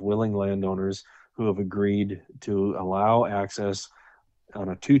land. It's with willing landowners who have agreed to allow access on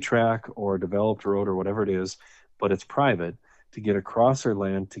a two-track or a developed road or whatever it is, but it's private, to get across their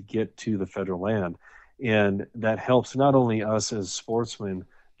land to get to the federal land. And that helps not only us as sportsmen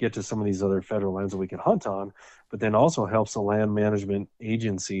get to some of these other federal lands that we can hunt on, but then also helps the land management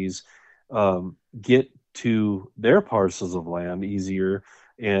agencies get to their parcels of land easier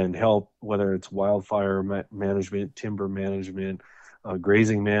and help, whether it's wildfire management, timber management,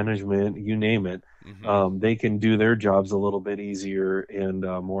 grazing management, you name it. They can do their jobs a little bit easier and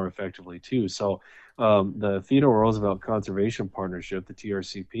more effectively too. So the Theodore Roosevelt Conservation Partnership, the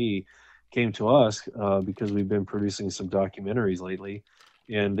TRCP, came to us because we've been producing some documentaries lately,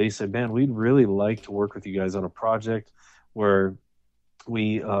 and they said, "Man, we'd really like to work with you guys on a project where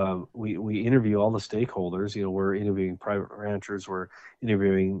we interview all the stakeholders. You know, we're interviewing private ranchers, we're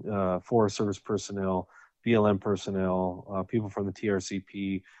interviewing Forest Service personnel, BLM personnel, people from the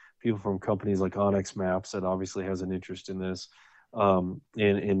TRCP, people from companies like Onyx Maps that obviously has an interest in this,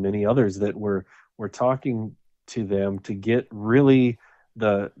 and many others that we're talking to them to get really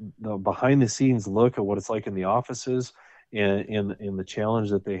the behind the scenes look at what it's like in the offices and the challenge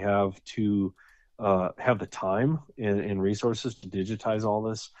that they have the time and resources to digitize all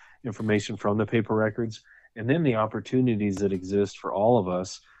this information from the paper records, and then the opportunities that exist for all of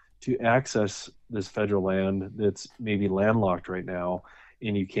us to access this federal land that's maybe landlocked right now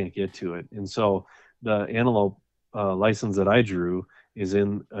and you can't get to it. And so the antelope license that I drew is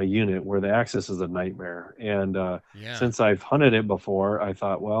in a unit where the access is a nightmare. And Yeah. since I've hunted it before, I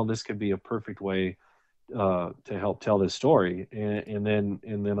thought, well, this could be a perfect way to help tell this story. And then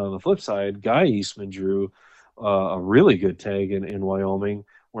on the flip side, Guy Eastman drew a really good tag in Wyoming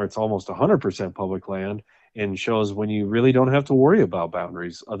where it's almost 100% public land and shows when you really don't have to worry about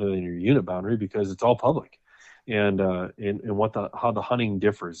boundaries other than your unit boundary because it's all public. And what how the hunting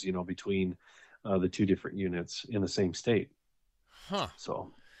differs, you know, between the two different units in the same state. Huh.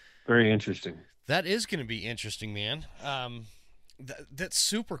 So very interesting. That is going to be interesting, man. That's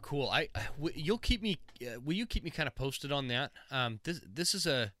super cool. You'll keep me. Will you keep me kind of posted on that?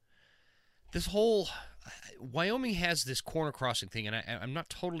 This whole Wyoming has this corner crossing thing, and I'm not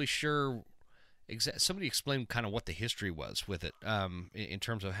totally sure. Somebody explained kind of what the history was with it, in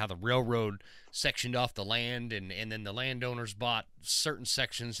terms of how the railroad sectioned off the land, and then the landowners bought certain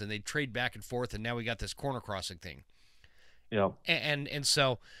sections, and they trade back and forth, and now we got this corner crossing thing. Yeah. And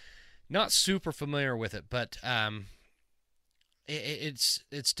so, not super familiar with it, but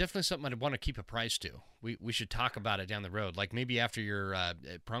it's definitely something I'd want to keep apprised to. We should talk about it down the road, like maybe after your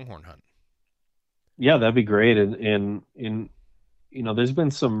pronghorn hunt. Yeah, that'd be great. And you know, there's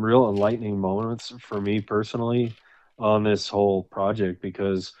been some real enlightening moments for me personally on this whole project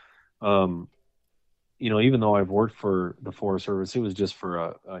because, um, you know, even though I've worked for the Forest Service, it was just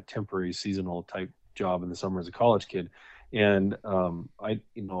for a temporary seasonal type job in the summer as a college kid. And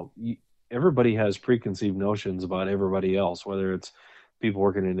everybody has preconceived notions about everybody else, whether it's people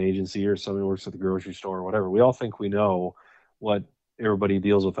working in an agency or somebody who works at the grocery store or whatever. We all think we know what everybody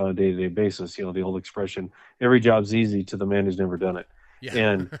deals with on a day-to-day basis. You know, the old expression, every job's easy to the man who's never done it. Yeah.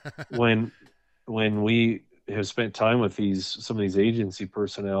 And when we have spent time with some of these agency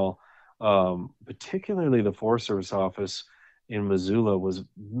personnel, particularly the Forest Service office in Missoula, was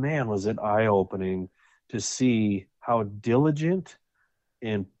it eye-opening to see how diligent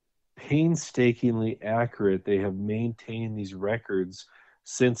and painstakingly accurate they have maintained these records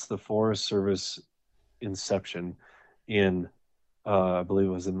since the Forest Service inception in I believe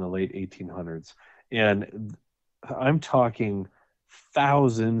it was in the late 1800s. And I'm talking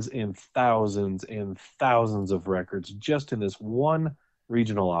thousands and thousands and thousands of records just in this one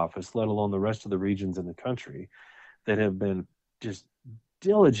regional office, let alone the rest of the regions in the country that have been just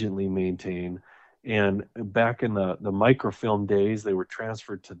diligently maintained. And back in the microfilm days, they were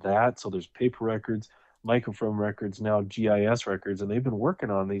transferred to that. So there's paper records, microfilm records, now GIS records, and they've been working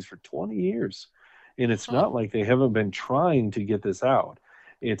on these for 20 years. And it's not like they haven't been trying to get this out.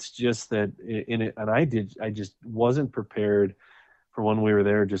 It's just that I just wasn't prepared for when we were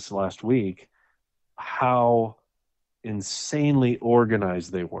there just last week, how insanely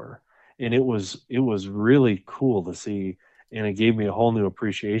organized they were. And it was really cool to see, and it gave me a whole new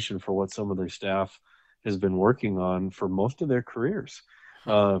appreciation for what some of their staff has been working on for most of their careers.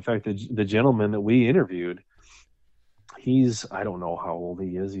 In fact, the gentleman that we interviewed, I don't know how old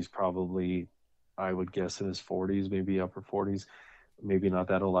he is. He's probably I would guess in his 40s, maybe upper 40s, maybe not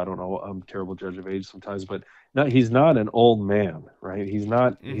that old. I don't know. I'm a terrible judge of age sometimes, but no, he's not an old man, right? He's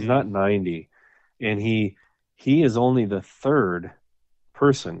not 90, and he is only the third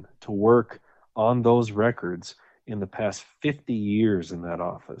person to work on those records in the past 50 years in that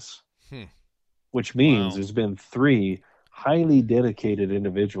office, which means Wow. there's been three highly dedicated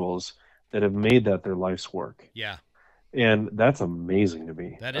individuals that have made that their life's work. Yeah. And that's amazing to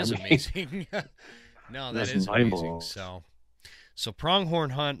me. That is amazing. No, that is amazing. So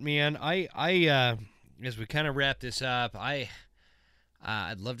pronghorn hunt, man. I as we kind of wrap this up, I'd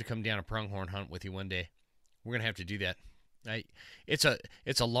love to come down a pronghorn hunt with you one day. We're gonna have to do that. It's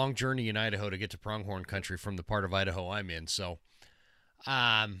a long journey in Idaho to get to pronghorn country from the part of Idaho I'm in. So,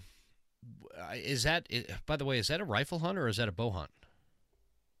 by the way, is that a rifle hunt or is that a bow hunt?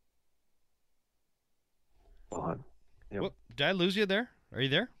 Fun. Yep. Whoop, did I lose you there? Are you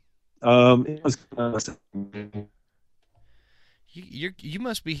there? It was You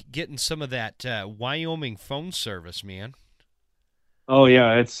must be getting some of that Wyoming phone service, man. Oh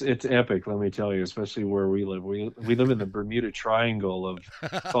yeah, it's epic. Let me tell you, especially where we live. We live in the Bermuda Triangle of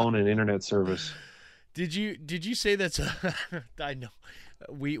phone and internet service. Did you say that's a? I know,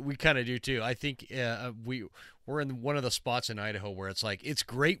 we kind of do too. I think we're in one of the spots in Idaho where it's like it's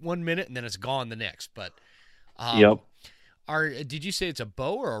great 1 minute and then it's gone the next. But yep. Did you say it's a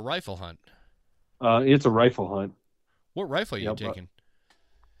bow or a rifle hunt? It's a rifle hunt. What rifle are you taking?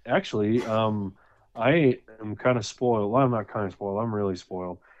 Actually, I am kind of spoiled. Well, I'm not kind of spoiled. I'm really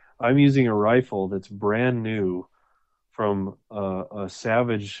spoiled. I'm using a rifle that's brand new from a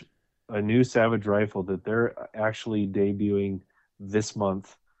new Savage rifle that they're actually debuting this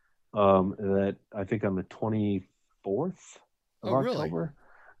month. That I think on the 24th of October.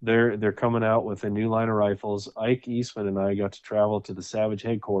 Really? They're coming out with a new line of rifles. Ike Eastman and I got to travel to the Savage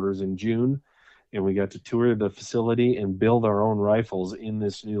headquarters in June, and we got to tour the facility and build our own rifles in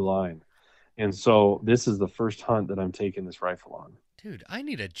this new line. And so this is the first hunt that I'm taking this rifle on. Dude, I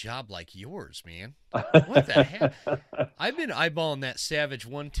need a job like yours, man. What the heck? I've been eyeballing that Savage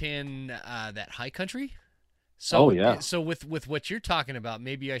 110, that high country. So, yeah. So with what you're talking about,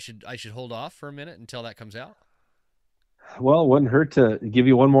 maybe I should hold off for a minute until that comes out. Well, it wouldn't hurt to give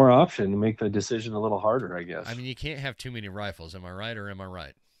you one more option to make the decision a little harder, I guess. I mean, you can't have too many rifles. Am I right or am I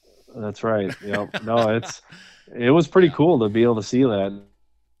right? That's right. Yeah. No, it was pretty cool to be able to see that.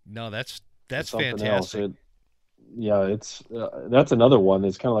 No, that's fantastic. That's another one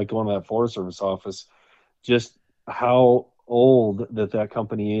that's kind of like going to that Forest Service office, just how old that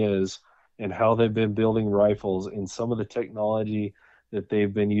company is and how they've been building rifles and some of the technology that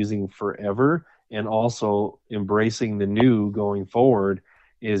they've been using forever and also embracing the new going forward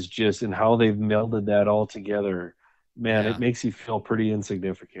is just, and how they've melded that all together. Man, It makes you feel pretty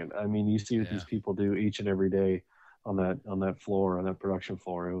insignificant. I mean, you see what these people do each and every day on that floor, on that production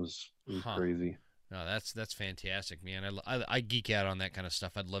floor. It was crazy. No, that's fantastic, man. I geek out on that kind of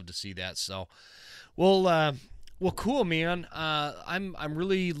stuff. I'd love to see that. So, well, cool, man. I'm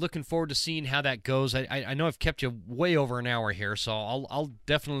really looking forward to seeing how that goes. I know I've kept you way over an hour here, so I'll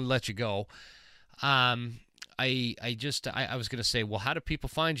definitely let you go. I was gonna say, well, how do people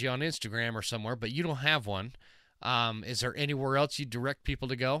find you on Instagram or somewhere? But you don't have one. Is there anywhere else you direct people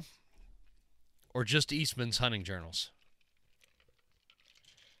to go? Or just Eastman's hunting journals?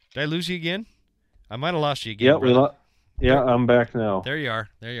 Did I lose you again? I might have lost you again. Yeah, I'm back now. There you are.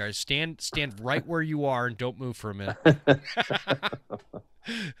 Stand right where you are and don't move for a minute.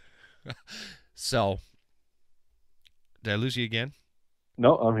 So, did I lose you again?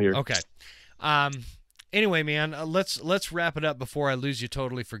 No, I'm here. Okay. Anyway, man, let's wrap it up before I lose you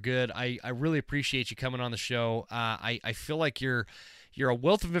totally for good. I really appreciate you coming on the show. I feel like you're a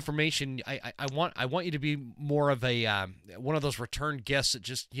wealth of information. I want you to be more of a one of those return guests that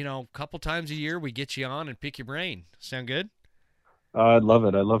just, a couple times a year we get you on and pick your brain. Sound good? I'd love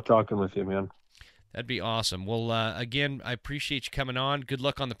it. I love talking with you, man. That'd be awesome. Well, again, I appreciate you coming on. Good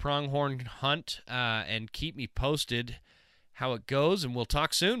luck on the pronghorn hunt, and keep me posted how it goes, and we'll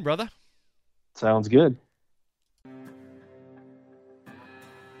talk soon, brother. Sounds good.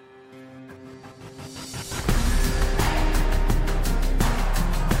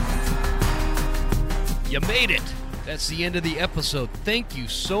 You made it. That's the end of the episode. Thank you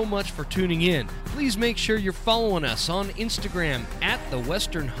so much for tuning in. Please make sure you're following us on Instagram at The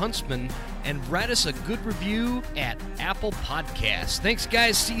Western Huntsman and write us a good review at Apple Podcasts. Thanks,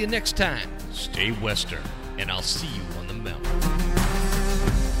 guys. See you next time. Stay Western, and I'll see you